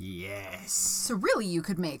purposes. Yes. So really, you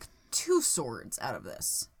could make 2 swords out of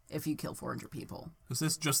this if you kill 400 people. Is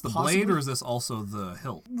this just the Possibly. blade, or is this also the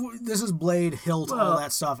hilt? This is blade, hilt, all Well,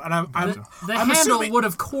 that stuff, and I'm The I'm handle assuming, would,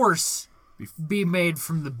 of course, be made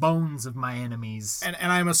from the bones of my enemies. and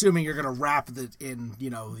I'm assuming you're gonna wrap it in,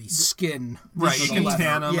 the skin. Right, you the can leather.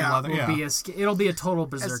 tan them Yeah. and leather. Yeah. It'll be a total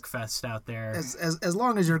berserk fest out there. As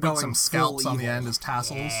long as you're Put going some scalps full on the evil. end as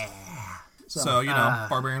tassels. So,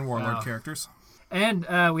 barbarian warlord wow. characters. And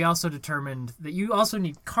we also determined that you also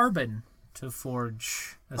need carbon to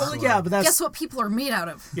forge a Well, sword. yeah, but that's Guess what people are made out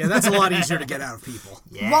of? that's a lot easier to get out of people.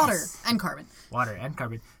 Yes. Water and carbon. Water and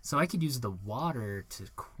carbon. So I could use the water to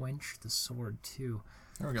quench the sword, too.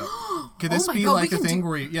 There we go. Could this my be God, like we a can thing do-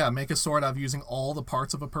 where you make a sword out of using all the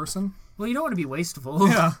parts of a person? Well, you don't want to be wasteful.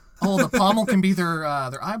 Yeah. Oh, the pommel can be their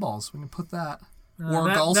eyeballs. We can put that. Or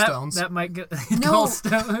gallstones. That might get No.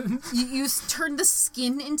 gallstones. You turn the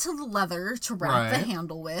skin into the leather to wrap the Right.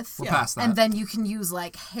 handle with. We're past that. And then you can use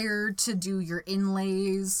like hair to do your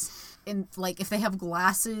inlays. And like if they have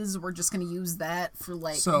glasses, we're just gonna use that for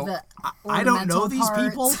like So, the I don't know ornamental these parts.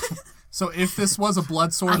 people. So if this was a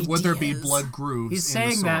blood sword, would there be Ideas. blood grooves He's in the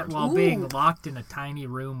saying sword? that while Ooh. being locked in a tiny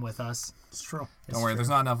room with us. It's true. Don't worry, there's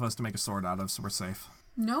not enough of us to make a sword out of, so we're safe.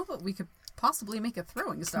 No, but we could possibly make a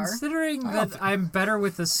throwing star. Considering that I'm better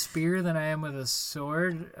with a spear than I am with a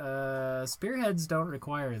sword, spearheads don't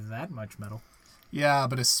require that much metal. Yeah,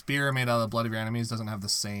 but a spear made out of the blood of your enemies doesn't have the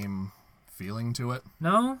same feeling to it.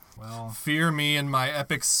 No? Well, Fear me and my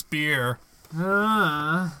epic spear.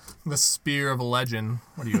 uh, The spear of a legend.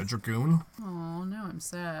 What are you, a dragoon? Oh, now I'm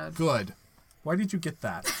sad. Good. Why did you get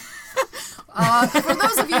that? For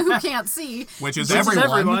those of you who can't see, Which is this is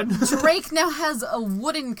everyone. Drake now has a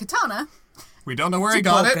wooden katana. We don't know where he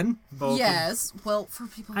got it. Vulcan. Vulcan. Yes. Well, for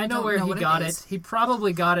people who I know don't where know he what got is. it. He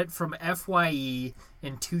probably got it from FYE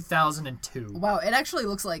in 2002. Wow, it actually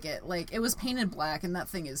looks like it. Like, it was painted black, and that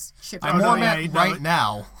thing is chipped I'm out. more yeah, mad you know right it.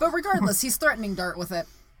 now. But regardless, he's threatening Dart with it.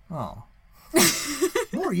 Oh.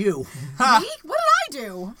 Who are you? Me? What did I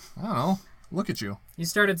do? I don't know. Look at you. You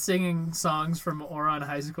started singing songs from Oron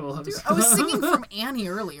High School. Dude, I was singing from Annie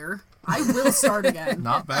earlier. I will start again.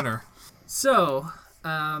 Not better. So,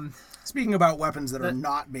 Speaking about weapons that are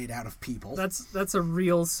not made out of people. that's a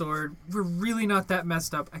real sword. We're really not that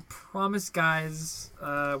messed up. I promise, guys.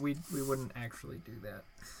 We wouldn't actually do that.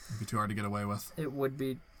 It'd be too hard to get away with. It would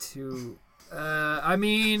be too. I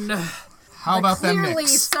mean, How about them Clearly,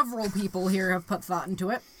 nicks? several people here have put thought into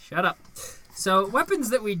it. shut up. So, weapons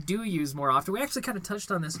that we do use more often. We actually kind of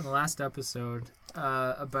touched on this in the last episode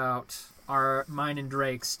about mine and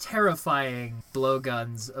Drake's terrifying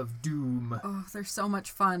blowguns of doom. Oh, they're so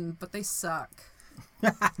much fun, but they suck.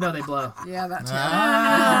 No, they blow. Yeah, that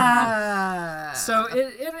too. So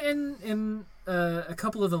in a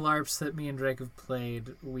couple of the LARPs that me and Drake have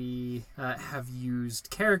played, we have used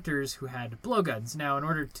characters who had blowguns. Now, in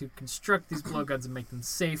order to construct these blowguns and make them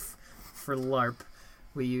safe for LARP,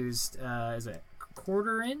 we used is it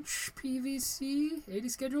 1/4 inch PVC 80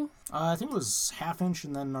 schedule? I think it was 1/2 inch,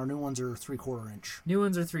 and then our new ones are 3/4 inch. New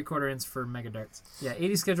ones are 3/4 inch for mega darts. Yeah,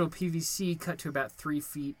 80 schedule PVC cut to about 3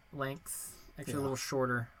 feet length. Actually, a little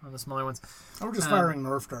shorter on the smaller ones. And we're just firing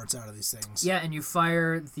Nerf darts out of these things. Yeah, and you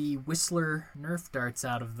fire the Whistler Nerf darts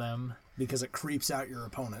out of them, Because it creeps out your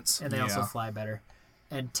opponents. and they also Yeah. fly better.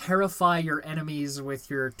 And terrify your enemies with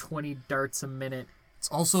your 20 darts a minute. It's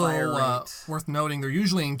also Fire rate. worth noting they're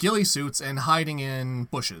usually in ghillie suits and hiding in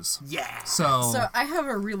bushes. Yeah! So I have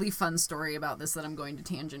a really fun story about this that I'm going to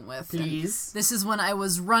tangent with. And Please. this is when I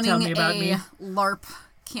was Tell running me about me. a LARP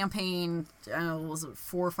campaign, was it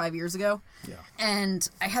 4 or 5 years ago? Yeah. And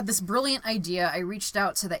I had this brilliant idea. I reached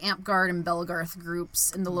out to the Ampguard and Belgarth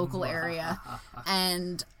groups in the local area,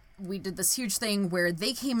 and we did this huge thing where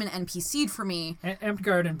they came and NPC'd for me.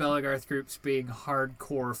 Ampguard and Belagarth groups being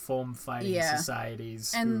hardcore foam fighting Yeah.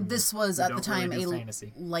 societies. And this was at the don't time really do a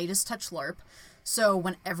fantasy. lightest touch LARP. So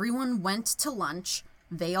when everyone went to lunch,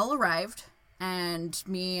 they all arrived, and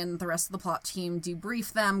me and the rest of the plot team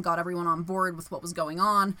debriefed them, got everyone on board with what was going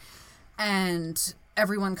on, and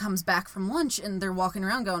everyone comes back from lunch and they're walking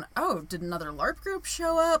around going, "Oh, did another LARP group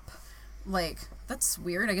show up? Like, that's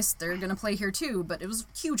weird. I guess they're gonna play here too." But it was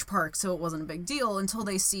a huge park, so it wasn't a big deal until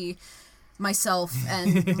they see myself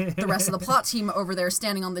and the rest of the plot team over there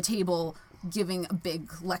standing on the table giving a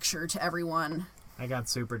big lecture to everyone. I got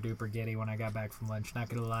super duper giddy when I got back from lunch, not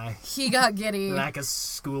gonna lie. He got giddy. Like a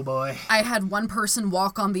schoolboy. I had one person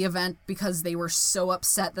walk on the event because they were so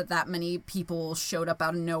upset that many people showed up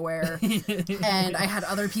out of nowhere. And I had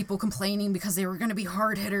other people complaining because they were going to be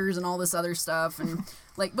hard hitters and all this other stuff. And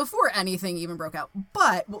like before anything even broke out.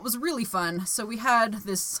 But what was really fun, so we had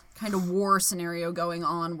this kind of war scenario going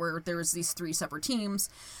on where there was these 3 separate teams.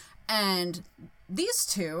 And these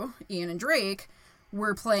two, Ian and Drake,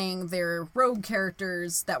 were playing their rogue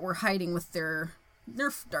characters that were hiding with their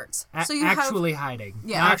Nerf darts. So you actually hiding.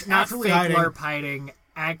 Yeah. Not Actually fake hiding. LARP hiding.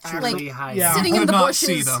 Actually Like, hiding. yeah. sitting in Could the not bushes.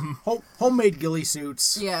 see them. Homemade ghillie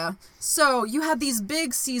suits. Yeah. So you had these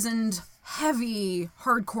big, seasoned, heavy,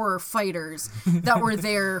 hardcore fighters that were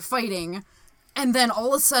there fighting, and then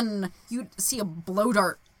all of a sudden you'd see a blow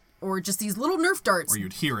dart or just these little Nerf darts Or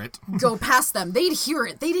you'd hear it. go past them. They'd hear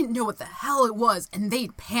it. They didn't know what the hell it was, and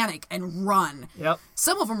they'd panic and run. Yep.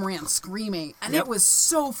 Some of them ran screaming, and Yep. it was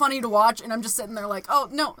so funny to watch. And I'm just sitting there like, "Oh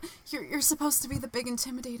no, you're supposed to be the big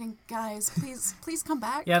intimidating guys. Please come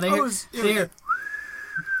back." Yeah, they Oh, hear, it's- they hear,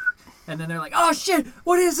 and then they're like, "Oh shit,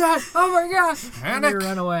 what is that? Oh my god!" And they Panic.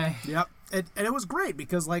 run away. Yep. And it was great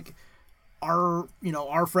because like our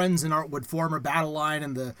friends would form a battle line,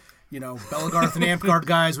 and the Belagarth and Ampguard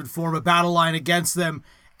guys would form a battle line against them,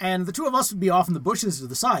 and the 2 of us would be off in the bushes to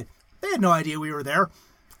the side. They had no idea we were there. A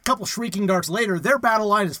couple shrieking darts later, their battle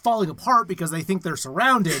line is falling apart because they think they're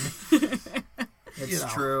surrounded. It's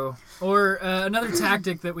true. Or another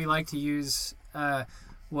tactic that we like to use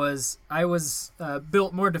was I was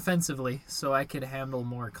built more defensively, so I could handle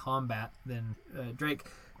more combat than Drake,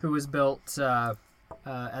 who was built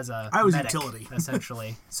as a I was medic, utility.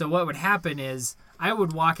 essentially. So what would happen is I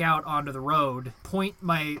would walk out onto the road, point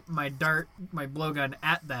my blowgun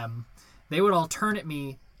at them. They would all turn at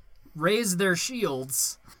me, raise their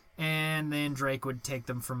shields, and then Drake would take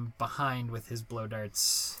them from behind with his blow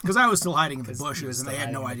darts. Because I was still hiding in the 'Cause he bushes, was and they still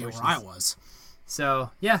had no hiding in idea the where I bushes. was.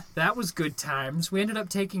 So, yeah, that was good times. We ended up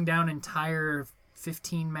taking down entire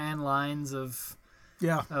 15-man lines of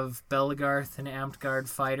Yeah. Belagarth and Amtgard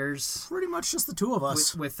fighters Pretty much just the 2 of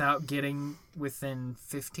us. without getting within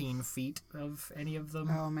 15 feet of any of them.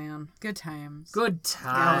 Oh man, good times. Good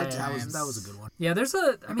times. That was a good one. Yeah, there's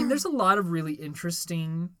a lot of really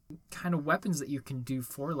interesting kind of weapons that you can do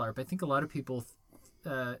for LARP. I think a lot of people,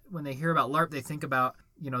 when they hear about LARP, they think about,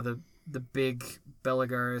 the big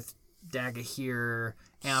Belagarth Dagahir, Sword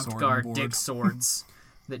and Amtgard, board. Dick swords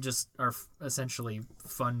that just are essentially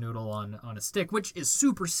Fun Noodle on a stick, which is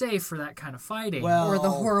super safe for that kind of fighting. Well, Or the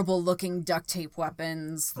horrible looking duct tape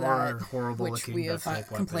weapons that horrible which looking we have duct tape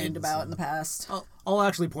complained weapons. about in the past. I'll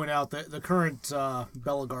actually point out that the current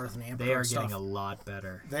Belagarth and Amtgard They are stuff, getting a lot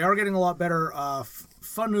better. they are getting a lot better.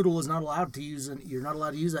 Fun Noodle is not allowed to use you're not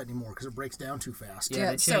allowed to use that anymore because it breaks down too fast.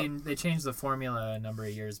 Yeah, Yeah, they changed the formula a number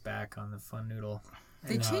of years back on the Fun Noodle.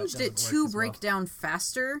 They And now changed it doesn't to work as break well. down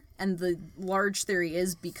faster, and the large theory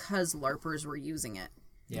is because LARPers were using it.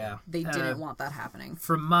 Yeah. They didn't want that happening.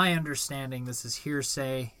 From my understanding, this is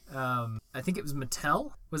hearsay. I think it was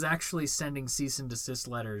Mattel was actually sending cease and desist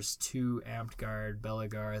letters to Amtgard,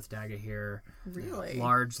 Belagarth, Dagahir, Really?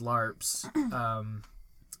 large LARPs,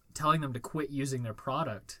 telling them to quit using their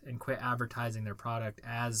product and quit advertising their product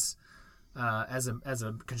as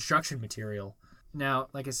a construction material. Now,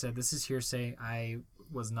 like I said, this is hearsay. I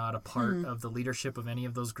was not a part of the leadership of any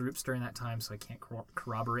of those groups during that time, so I can't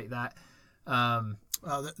corroborate that.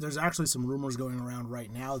 There's actually some rumors going around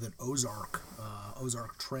right now that Ozark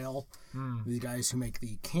Trail, the guys who make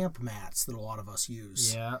the camp mats that a lot of us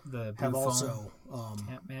use, Yeah, the have blue also, foam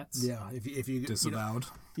camp mats. yeah, if you Disavowed.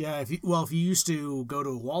 if you used to go to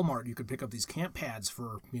a Walmart, you could pick up these camp pads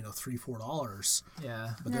for $3-4,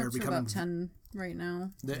 Yeah. but Yeah, they're it's becoming about 10 right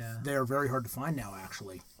now. they're very hard to find now.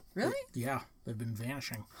 Actually, Really? yeah, they've been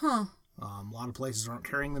vanishing. Huh. A lot of places aren't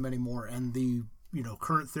carrying them anymore, and the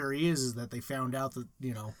current theory is that they found out that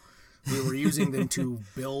we were using them to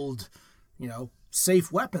build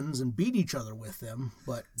safe weapons and beat each other with them,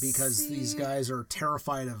 but because these guys are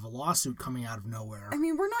terrified of a lawsuit coming out of nowhere. I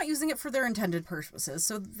mean, we're not using it for their intended purposes,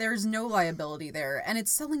 so there's no liability there, and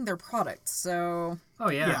it's selling their product, so... Oh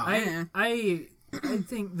yeah. Yeah. I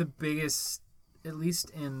think the biggest, at least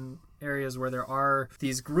in areas where there are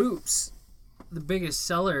these groups, the biggest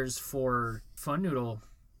sellers for Fun Noodle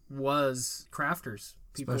was crafters.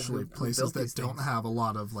 People Especially who places built that these don't things. have a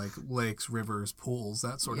lot of like lakes, rivers, pools,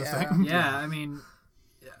 that sort Yeah. of thing. Yeah, I mean,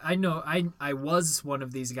 I know I was one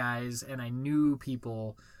of these guys, and I knew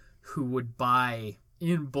people who would buy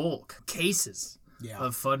in bulk cases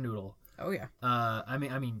of Fun Noodle. Oh, yeah. I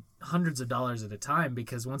mean, hundreds of dollars at a time,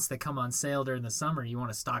 because once they come on sale during the summer, you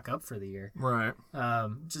want to stock up for the year. Right.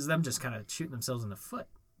 Just them just kind of shooting themselves in the foot.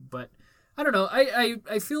 But I don't know.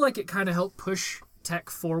 I feel like it kind of helped push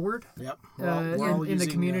tech forward. Yep. In the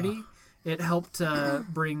community. It helped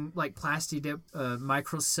bring like Plastidip,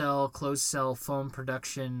 microcell, closed cell foam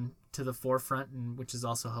production to the forefront, and which is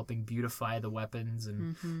also helping beautify the weapons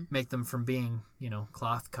and make them from being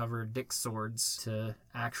cloth covered dick swords to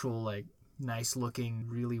actual like nice looking,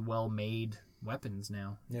 really well made weapons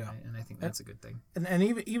now. Yeah. And I think that's a good thing. And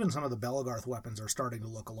even some of the Belagarth weapons are starting to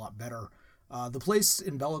look a lot better. The place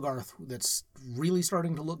in Belagarth that's really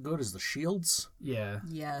starting to look good is the Shields. Yeah.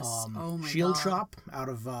 Yes. Oh, my Shield God. Shop out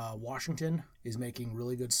of Washington is making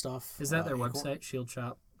really good stuff. Is that their Acorn- website,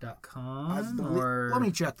 shieldshop.com? I believe- Or Let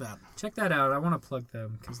me check that. check that out. I want to plug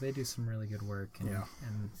them because they do some really good work. And, Yeah.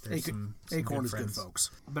 and there's some Acorn good is good, friends.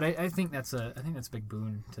 folks. But I think that's a big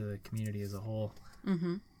boon to the community as a whole.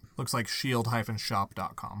 Looks like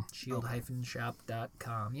shield-shop.com.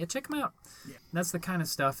 Shield-shop.com. Yeah, check them out. Yeah. That's the kind of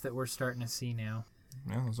stuff that we're starting to see now.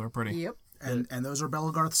 Yeah, those are pretty. Yep. And those are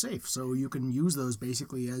Belagarth safe, so you can use those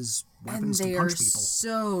basically as And weapons they to are punch people.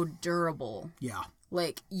 so durable. Yeah.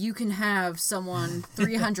 Like, you can have someone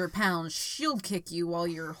 300 pounds shield kick you while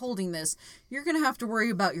you're holding this. You're going to have to worry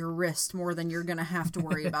about your wrist more than you're going to have to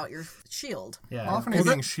worry about your shield. Yeah. How often are you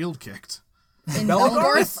getting shield kicked? In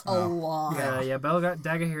Belagarth? Belagarth, a lot. Yeah,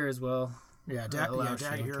 Dagahir as well. Yeah, allows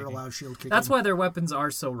Dagger shield here kicking. allows shield kicking. That's why their weapons are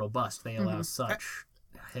so robust. They allow such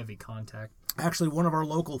heavy contact. Actually, one of our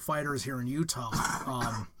local fighters here in Utah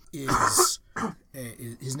is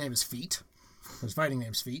his name is Feet. His fighting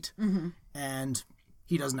name's Feet, and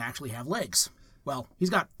he doesn't actually have legs. Well, he's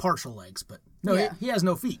got partial legs, but no, Yeah. he has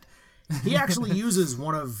no feet. He actually uses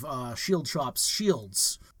one of Shield Shop's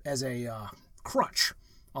shields as a crutch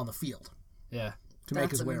on the field Yeah. to make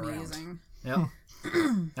That's his way around. amazing. Yep.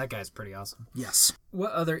 That guy's pretty awesome. Yes.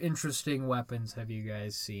 What other interesting weapons have you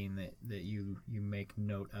guys seen that you make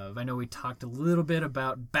note of? I know we talked a little bit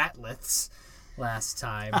about batliths last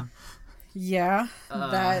time. Yeah,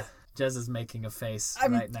 that... Jez is making a face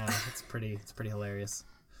right now. It's pretty hilarious.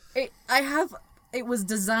 It was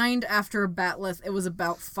designed after a batlith. It was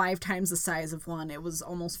about 5 times the size of one. It was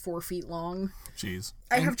almost 4 feet long. Jeez.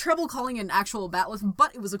 I have trouble calling it an actual batlith,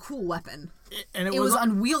 but it was a cool weapon. And It was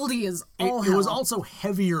unwieldy as all it hell. was also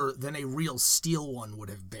heavier than a real steel one would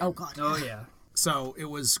have been. Oh, God. Oh yeah. So it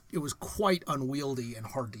was quite unwieldy and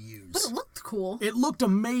hard to use. But it looked cool. It looked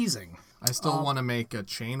amazing. I still want to make a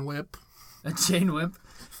chain whip. A chain whip.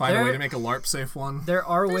 Find a way to make a LARP safe one. There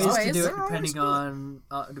are ways to do it There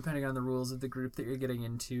depending on the rules of the group that you're getting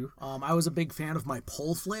into. I was a big fan of my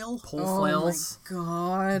pole flail. Pole flails. Oh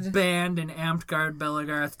my god. Banned in Amped Guard,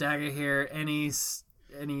 Belagarth, Dagahir, any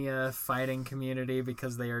fighting community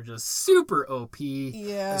because they are just super OP.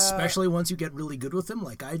 Yeah. Especially once you get really good with them,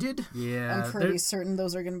 like I did. Yeah. I'm pretty certain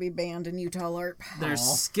those are going to be banned in Utah LARP. There's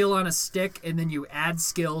skill on a stick, and then you add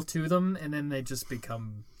skill to them, and then they just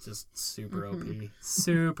become just super OP.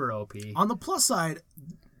 Super OP. On the plus side,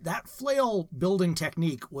 that flail building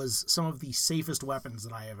technique was some of the safest weapons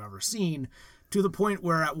that I have ever seen, to the point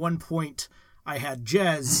where at one point I had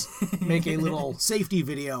Jez make a little safety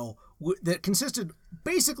video that consisted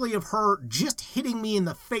basically of her just hitting me in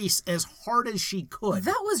the face as hard as she could.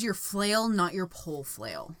 That was your flail, not your pole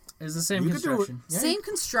flail. It's the same You could do it. construction. Yeah. Same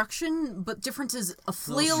construction, but difference is a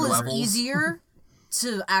flail is levels. easier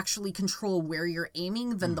to actually control where you're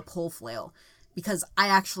aiming than the pole flail. Because I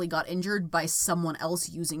actually got injured by someone else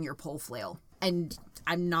using your pole flail. And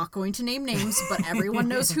I'm not going to name names, but everyone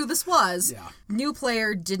knows who this was. Yeah. New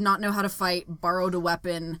player, did not know how to fight, borrowed a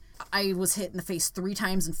weapon. I was hit in the face 3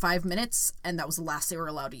 times in 5 minutes, and that was the last they were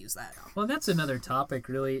allowed to use that. Well, that's another topic,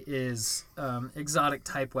 really, is exotic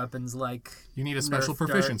type weapons like You need a special Nerf dart.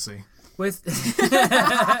 proficiency. With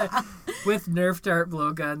with Nerf dart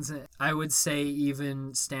blowguns, I would say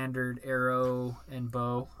even standard arrow and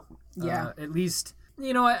bow. Yeah. At least,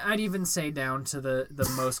 I'd even say down to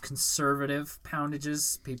the most conservative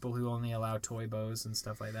poundages, people who only allow toy bows and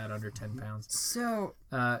stuff like that under 10 pounds. So,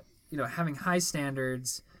 Having high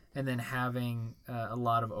standards and then having a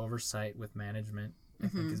lot of oversight with management, I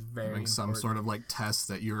think is very Having some important. sort of like test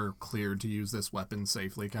that you're cleared to use this weapon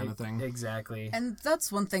safely kind of thing. Exactly. and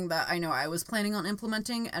that's one thing that I know I was planning on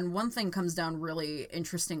implementing, and one thing comes down really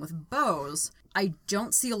interesting with bows. I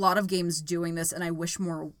don't see a lot of games doing this, and I wish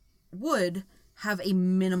more would have a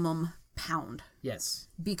minimum pound. Yes.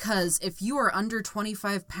 Because if you are under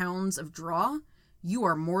 25 pounds of draw, you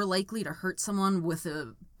are more likely to hurt someone with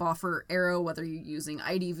a boffer arrow, whether you're using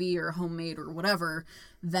IDV or homemade or whatever,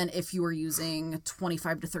 than if you are using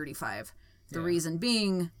 25 to 35. The reason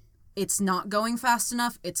being, it's not going fast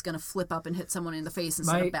enough, it's going to flip up and hit someone in the face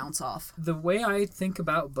instead of bounce off. The way I think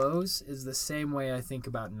about bows is the same way I think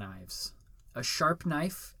about knives. A sharp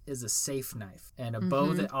knife is a safe knife, and a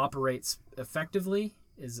bow that operates effectively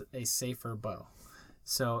is a safer bow.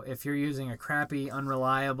 So if you're using a crappy,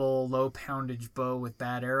 unreliable, low poundage bow with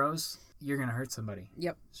bad arrows, you're going to hurt somebody.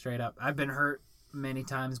 Yep. Straight up. I've been hurt many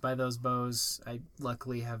times by those bows. I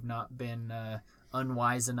luckily have not been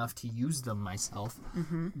unwise enough to use them myself,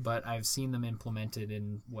 but I've seen them implemented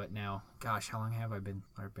in what now? Gosh, how long have I been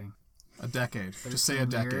LARPing? A decade. Just say a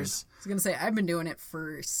decade. Years. I was going to say, I've been doing it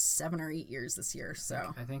for 7 or 8 years this year,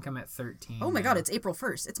 so... I think I'm at 13. Oh my now. god, it's April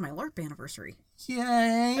 1st. It's my LARP anniversary.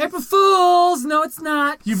 Yay! April Fools! No, it's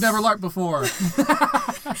not. You've never LARPed before.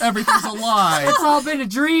 Everything's a lie. It's all been a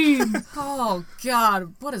dream. Oh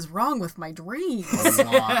god, what is wrong with my dreams? A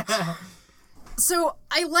lot. So,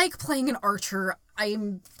 I like playing an archer.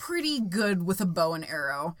 I'm pretty good with a bow and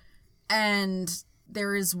arrow. And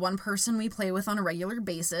there is one person we play with on a regular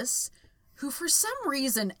basis who, for some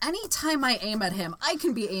reason, anytime I aim at him, I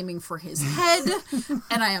can be aiming for his head,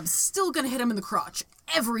 and I am still going to hit him in the crotch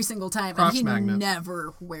every single time, Crotch and he magnet.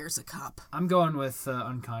 never wears a cup. I'm going with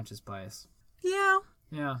unconscious bias. Yeah,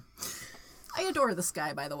 Yeah. I adore this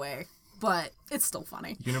guy, by the way, but it's still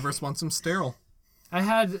funny. Universe wants him sterile. I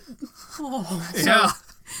had... Yeah.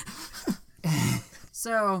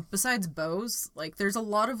 So, besides bows, there's a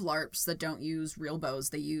lot of LARPs that don't use real bows.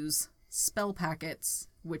 They use spell packets,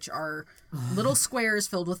 which are little squares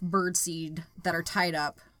filled with birdseed that are tied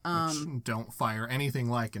up. Don't fire anything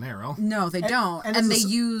like an arrow. No, they don't. and And they this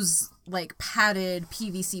is- use, padded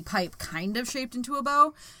PVC pipe kind of shaped into a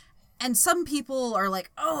bow. And some people are like,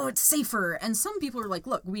 oh, it's safer. And some people are like,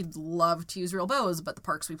 look, we'd love to use real bows, but the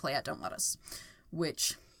parks we play at don't let us.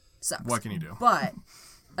 Which sucks. What can you do? But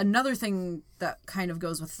another thing that kind of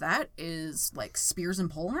goes with that is spears and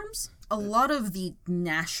polearms. A lot of the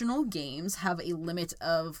national games have a limit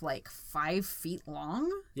of 5 feet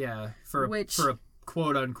long. Yeah, for a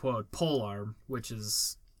quote-unquote polearm, which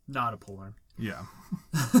is not a polearm. Yeah.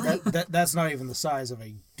 That's not even the size of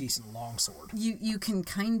a decent longsword. You can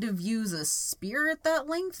kind of use a spear at that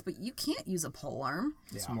length, but you can't use a polearm.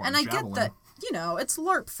 It's more And I javelin. get that, it's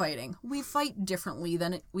LARP fighting. We fight differently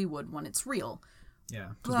than we would when it's real. Yeah.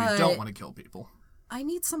 Because we don't want to kill people. I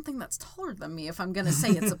need something that's taller than me if I'm going to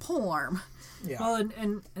say it's a polearm. Yeah. Well,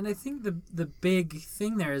 and I think the big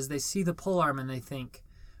thing there is they see the polearm and they think,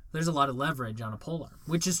 there's a lot of leverage on a polearm,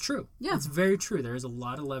 which is true. Yeah. It's very true. There is a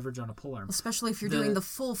lot of leverage on a polearm. Especially if you're doing the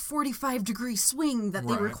full 45-degree swing that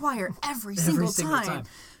they Right. require every single time.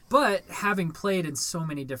 But having played in so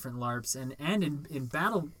many different LARPs and in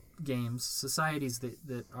battle games, societies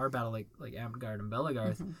that are battle like Amtgard and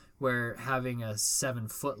Belagarth, where having a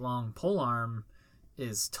 7-foot-long polearm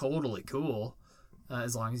is totally cool,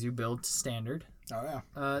 as long as you build to standard. Oh,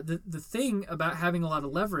 yeah. The thing about having a lot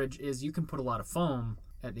of leverage is you can put a lot of foam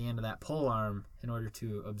at the end of that polearm in order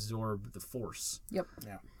to absorb the force. Yep.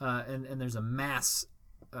 Yeah. And there's a mass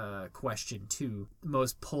question too.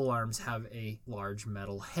 Most polearms have a large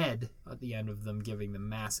metal head at the end of them, giving them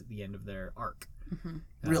mass at the end of their arc.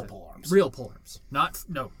 Real polearms. Real polearms, not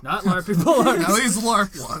LARP polearms. Now these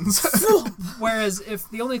LARP ones. Whereas if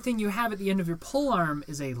the only thing you have at the end of your polearm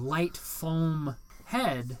is a light foam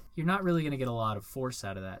head, you're not really going to get a lot of force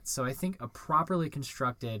out of that. So I think a properly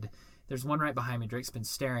constructed, there's one right behind me, Drake's been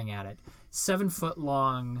staring at it,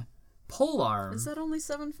 7-foot-long polearm. Is that only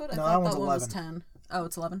 7 foot? I No, thought that one's that one was 11. 10. Oh,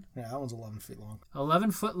 it's 11. Yeah, that one's 11 feet long.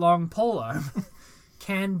 11-foot-long polearm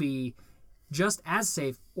can be just as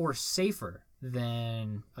safe or safer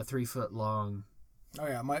than a 3-foot-long Oh,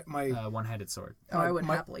 yeah. My one-handed sword. Oh, I would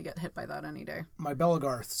my- happily get hit by that any day. my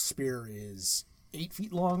Belagarth spear is 8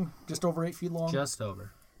 feet long, just over 8 feet long. Just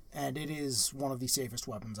over. And it is one of the safest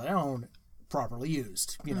weapons I own, properly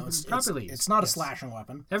used. You know, Properly used, it's not yes. a slashing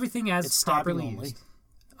weapon. Everything has It's stabbing properly only. used.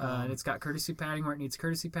 And it's got courtesy padding where it needs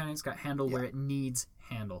courtesy padding. It's got handle where it needs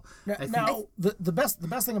handle. Now, the best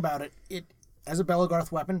thing about it as a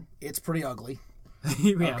Belagarth weapon, it's pretty ugly.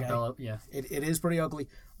 yeah, Okay. Bella, yeah. It is pretty ugly.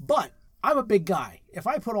 But I'm a big guy. If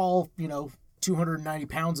I put all, 290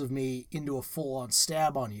 pounds of me into a full-on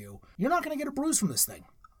stab on you, you're not going to get a bruise from this thing.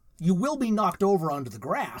 You will be knocked over onto the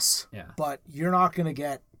grass, Yeah. but you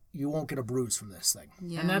won't get a bruise from this thing.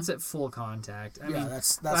 Yeah. And that's at full contact. I mean,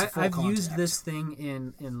 that's full I've used contact. this thing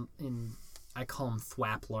in I call them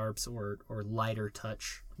thwap LARPs or lighter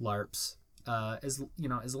touch LARPs. As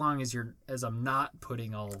long as I'm not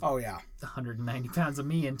putting all Oh, yeah. 190 pounds of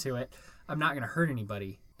me into it, I'm not going to hurt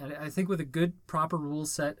anybody. And I think with a good, proper rule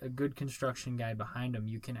set, a good construction guide behind them,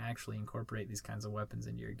 you can actually incorporate these kinds of weapons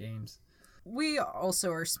into your games. We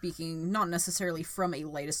also are speaking not necessarily from a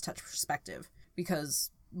lightest touch perspective, because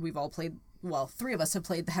we've all played, well, 3 of us have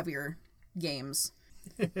played the heavier games.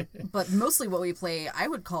 But mostly what we play, I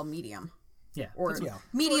would call medium. Yeah, Or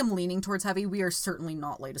medium leaning towards heavy. We are certainly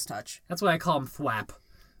not lightest touch. that's why I call them thwap.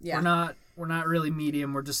 Yeah. We're not really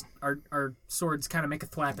medium. We're just our swords kind of make a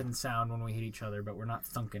thwapping sound when we hit each other, but we're not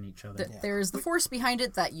thunking each other. There's the force behind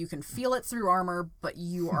it that you can feel it through armor, but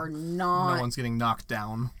you are not... No one's getting knocked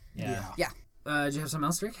down. Yeah. Yeah. Do you have something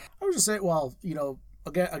else, Drake? I was just saying, well,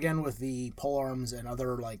 again with the polearms and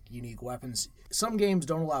other unique weapons, some games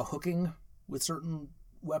don't allow hooking with certain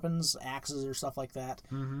weapons, axes or stuff like that.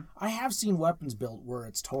 Mm-hmm. I have seen weapons built where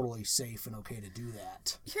it's totally safe and okay to do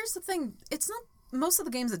that. Here's the thing. It's not... Most of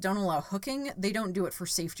the games that don't allow hooking, they don't do it for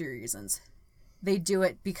safety reasons. They do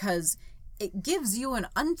it because it gives you an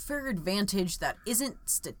unfair advantage that isn't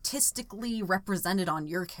statistically represented on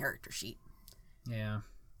your character sheet. Yeah.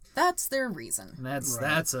 That's their reason. And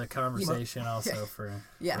that's a conversation also for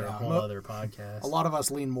a whole other podcast. A lot of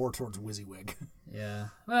us lean more towards WYSIWYG. Yeah.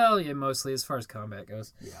 Well, yeah, mostly as far as combat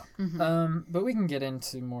goes. Yeah. But we can get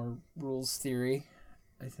into more rules theory,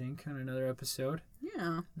 I think, on another episode.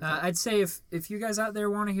 Yeah. I'd say if you guys out there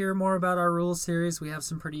want to hear more about our rules series, we have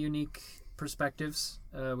some pretty unique perspectives.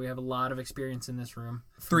 We have a lot of experience in this room.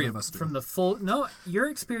 3 of us do. From the full... No, your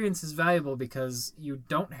experience is valuable because you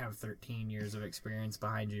don't have 13 years of experience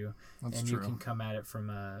behind you. That's and true. you can come at it from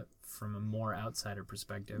a more outsider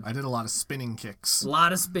perspective. I did a lot of spinning kicks. A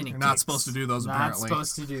lot of spinning You're not kicks. supposed to do those, Not apparently.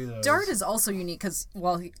 supposed to do those. Dart is also unique because,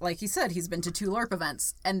 well, like he said, he's been to 2 LARP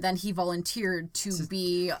events, and then he volunteered to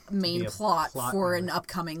be main be a plot plot for an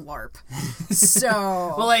upcoming LARP.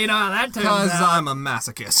 So... We'll let you know how that turns Because out. I'm a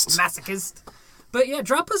masochist. Masochist. But yeah,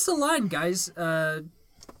 drop us a line, guys.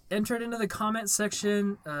 Enter it into the comment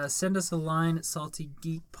section. Send us a line at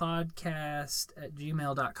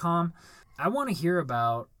saltygeekpodcast@gmail.com. I want to hear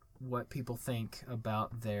about what people think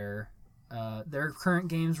about their current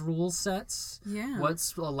games rules sets. Yeah.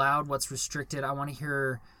 What's allowed, what's restricted. I want to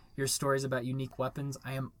hear your stories about unique weapons.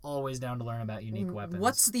 I am always down to learn about unique weapons.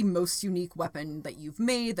 What's the most unique weapon that you've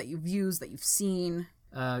made, that you've used, that you've seen?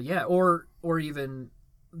 Yeah, or even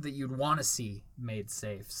that you'd want to see made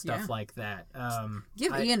safe, stuff Yeah. like that.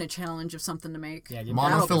 Give Ian a challenge of something to make. Yeah, give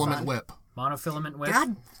Monofilament fun. whip. monofilament whip.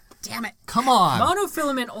 God damn it. Come on.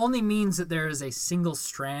 Monofilament only means that there is a single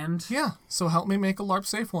strand. Yeah, so help me make a LARP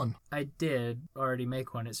safe one. I did already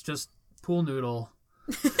make one. It's just pool noodle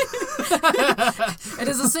It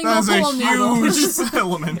is a single That's a pool noodle. huge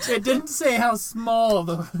filament. It didn't say how small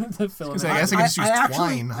the filament. I guess I can just use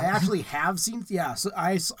twine. I actually have seen. Yeah, so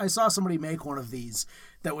I saw somebody make one of these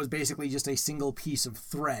that was basically just a single piece of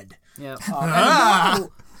thread. Yeah.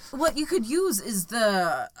 What you could use is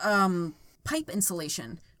the pipe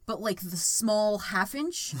insulation, but like the small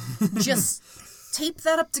half-inch. Just tape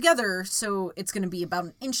that up together so it's going to be about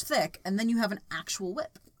an inch thick, and then you have an actual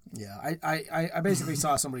whip. Yeah, I basically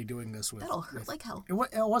saw somebody doing this with. That'll hurt like hell. It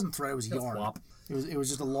wasn't thread; it was yarn. flop. It was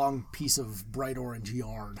just a long piece of bright orange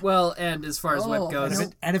yarn. Well, and as far as whip goes,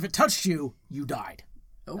 And if it touched you, you died.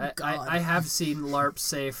 Oh, I God. have seen LARP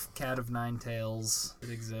safe Cat of Nine Tails. It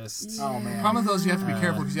exists. Oh man! Problem with those, you have to be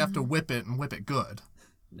careful because you have to whip it and whip it good.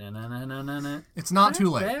 No. It's not too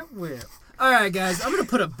late. That whip. All right, guys, I'm gonna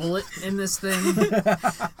put a bullet in this thing.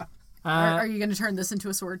 Are you going to turn this into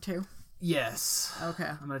a sword too? Yes. Okay.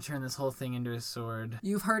 I'm gonna turn this whole thing into a sword.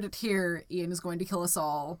 You've heard it here. Ian is going to kill us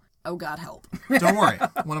all. Oh, God, help. Don't worry.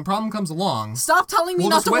 When a problem comes along, Stop telling me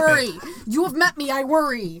We'll not just to whip worry. it. You have met me. I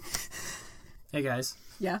worry. Hey guys,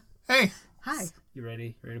 Yeah. hey, Hi. you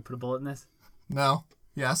ready? Ready to put a bullet in this? no,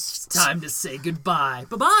 yes, Time to say goodbye.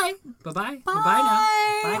 Bye-bye. Bye-bye. Bye-bye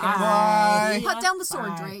now. Bye, guys. bye. Put down the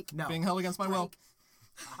sword, Drake. No. Being held against my will. Drake.